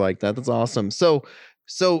things that are like that. That's awesome. So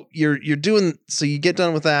you're doing, so you get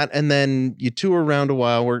done with that and then you tour around a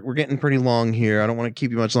while. We're getting pretty long here. I don't want to keep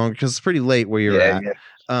you much longer because it's pretty late where you're at. Yeah.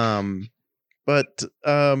 But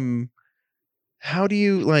how do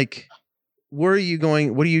you where are you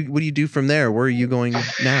going? What do you do from there? Where are you going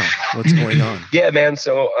now? What's going on? Yeah, man.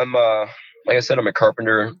 So I'm like I said, I'm a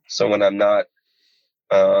carpenter. So when I'm not,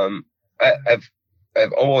 I've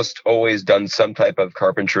almost always done some type of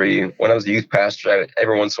carpentry. When I was a youth pastor,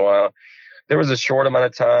 every once in a while, there was a short amount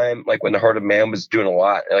of time, like when the Heart of Man was doing a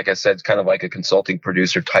lot. Like I said, it's kind of like a consulting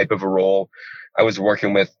producer type of a role. I was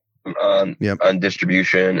working with on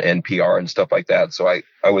distribution and PR and stuff like that. So I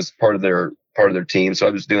was part of their team. So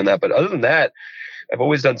I was doing that. But other than that, I've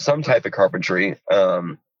always done some type of carpentry.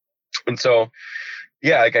 And so,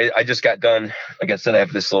 yeah, like I just got done. Like I said, I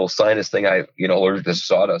have this little sinus thing. Allergic to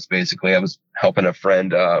sawdust. Basically, I was helping a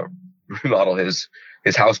friend remodel his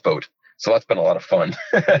houseboat. So that's been a lot of fun.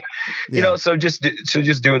 So just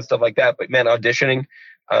doing stuff like that. But man, auditioning,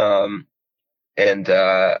 and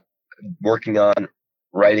working on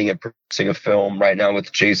writing and producing a film right now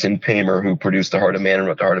with Jason Paymer, who produced The Heart of Man and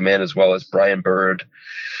wrote The Heart of Man, as well as Brian Bird,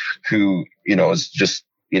 who, is just,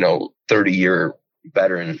 30-year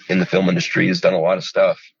veteran in the film industry, has done a lot of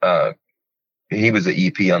stuff. He was the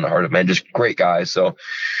EP on The Heart of Man, just great guy. So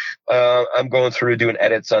I'm going through doing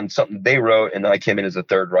edits on something they wrote, and I came in as a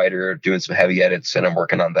third writer doing some heavy edits, and I'm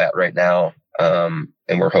working on that right now. And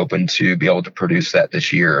we're hoping to be able to produce that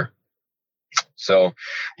this year. So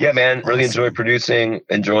yeah, man, really enjoy producing,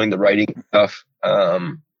 enjoying the writing stuff. I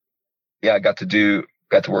got to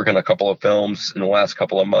work on a couple of films in the last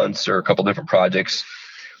couple of months, or a couple different projects.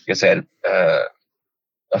 I guess I had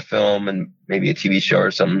a film and maybe a TV show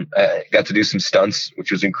or something. I got to do some stunts,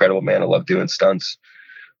 which was incredible, man. I love doing stunts.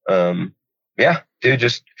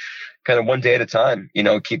 Just kind of one day at a time,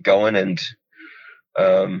 keep going. And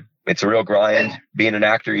it's a real grind being an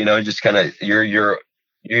actor, just kind of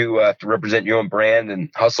you have to represent your own brand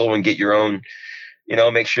and hustle and get your own,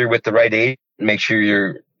 make sure you're with the right age, make sure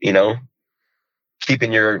you're,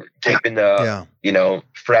 keeping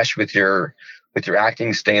fresh with your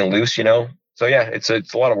acting, staying loose, So yeah, it's a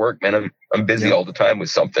lot of work, man. I'm busy all the time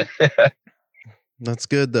with something. That's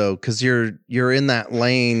good though, because you're in that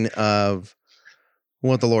lane of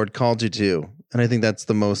what the Lord called you to, and I think that's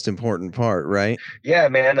the most important part, right? Yeah,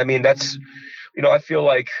 man. I mean, that's, I feel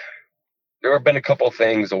like there have been a couple of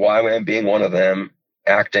things, the YWAM being one of them,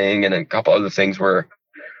 acting, and a couple other things where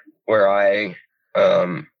I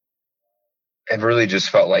have really just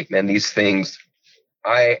felt like, man, these things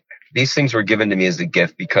were given to me as a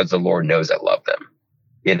gift because the Lord knows I love them,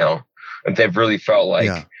 and they've really felt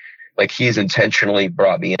like he's intentionally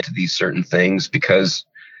brought me into these certain things because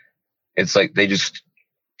it's like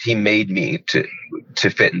he made me to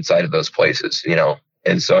fit inside of those places,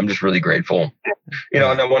 and so I'm just really grateful, and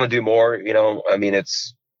I want to do more, I mean,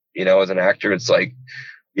 it's, as an actor, it's like,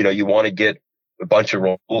 you want to get a bunch of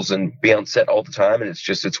roles and be on set all the time. And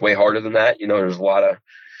it's way harder than that. There's a lot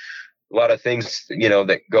of things,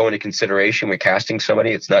 that go into consideration when casting somebody.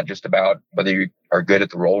 It's not just about whether you are good at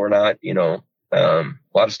the role or not, a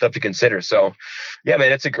lot of stuff to consider. So yeah,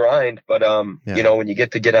 man, it's a grind, but, when you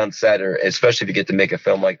get on set, or especially if you get to make a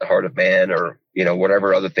film like The Heart of Man, or,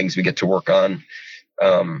 whatever other things we get to work on,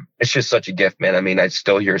 it's just such a gift, man. I mean, I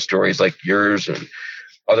still hear stories like yours and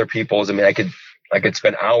other people's. I mean, I could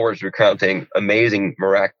spend hours recounting amazing,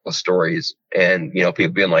 miraculous stories, and, people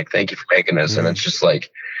being like, thank you for making this. And it's just like,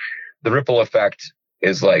 the ripple effect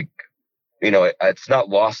is like, it's not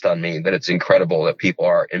lost on me that it's incredible that people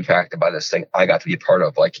are impacted by this thing I got to be a part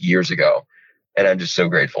of like years ago. And I'm just so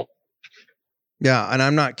grateful. Yeah. And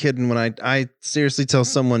I'm not kidding when I seriously tell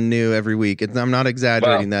someone new every week. I'm not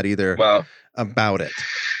exaggerating that either. Wow. About it.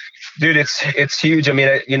 Dude, it's huge. I mean,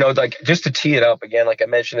 like, just to tee it up again, like I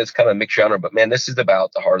mentioned, it's kind of a mixed genre, but man, this is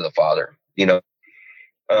about the heart of the Father.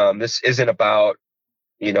 This isn't about,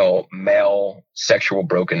 male sexual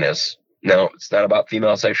brokenness. No, it's not about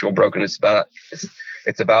female sexual brokenness.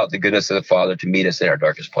 It's about the goodness of the Father to meet us in our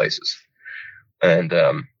darkest places. And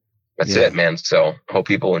that's it, man. So I hope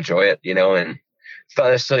people enjoy it, and it's not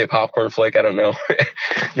necessarily a popcorn flick. I don't know.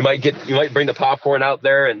 You might bring the popcorn out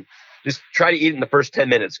there and just try to eat it in the first 10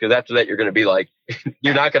 minutes. Because after that, you're going to be like,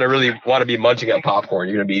 you're not going to really want to be munching on popcorn.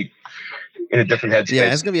 You're going to be in a different headspace.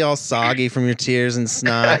 Yeah, it's going to be all soggy from your tears and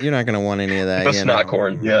snot. You're not going to want any of that. Snot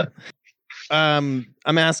corn. Yeah. I'm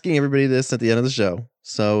asking everybody this at the end of the show.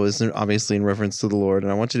 So it's obviously in reference to the Lord.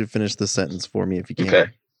 And I want you to finish the sentence for me if you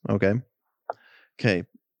can. Okay.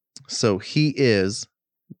 So he is ...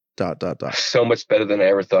 So much better than I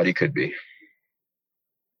ever thought he could be.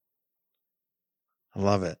 I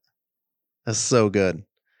love it. That's so good.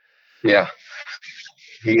 Yeah.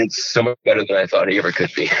 He is so much better than I thought he ever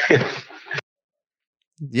could be.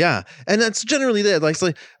 Yeah. And that's generally it.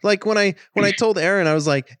 Like when I told Aaron, I was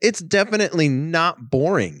like, it's definitely not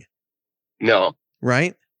boring. No.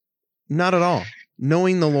 Right? Not at all.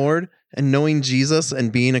 Knowing the Lord and knowing Jesus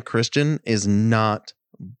and being a Christian is not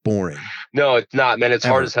boring. No, it's not, man. It's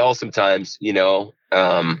hard as hell sometimes, So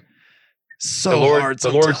hard.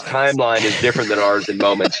 The Lord's timeline is different than ours in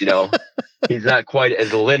moments, He's not quite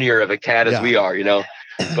as linear of a cat as we are,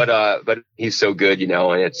 but he's so good,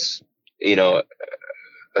 and it's, I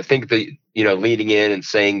think leading in and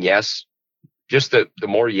saying yes, just the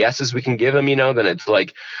more yeses we can give him, then it's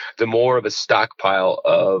like the more of a stockpile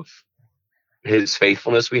of his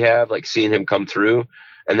faithfulness we have, like seeing him come through.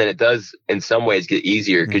 And then it does in some ways get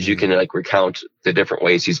easier because you can like recount the different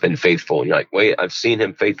ways he's been faithful. And you're like, wait, I've seen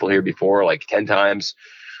him faithful here before, like 10 times.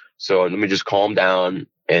 So let me just calm down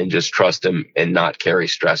and just trust him and not carry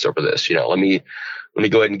stress over this. Let me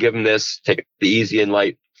go ahead and give him this, take the easy and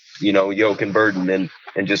light, yoke and burden,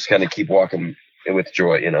 and just kind of keep walking with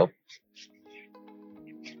joy,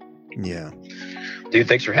 Yeah. Dude,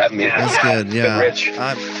 thanks for having me. That's good. Yeah. Rich.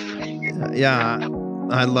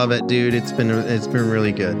 I love it, dude. It's been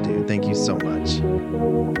really good, dude. Thank you so much.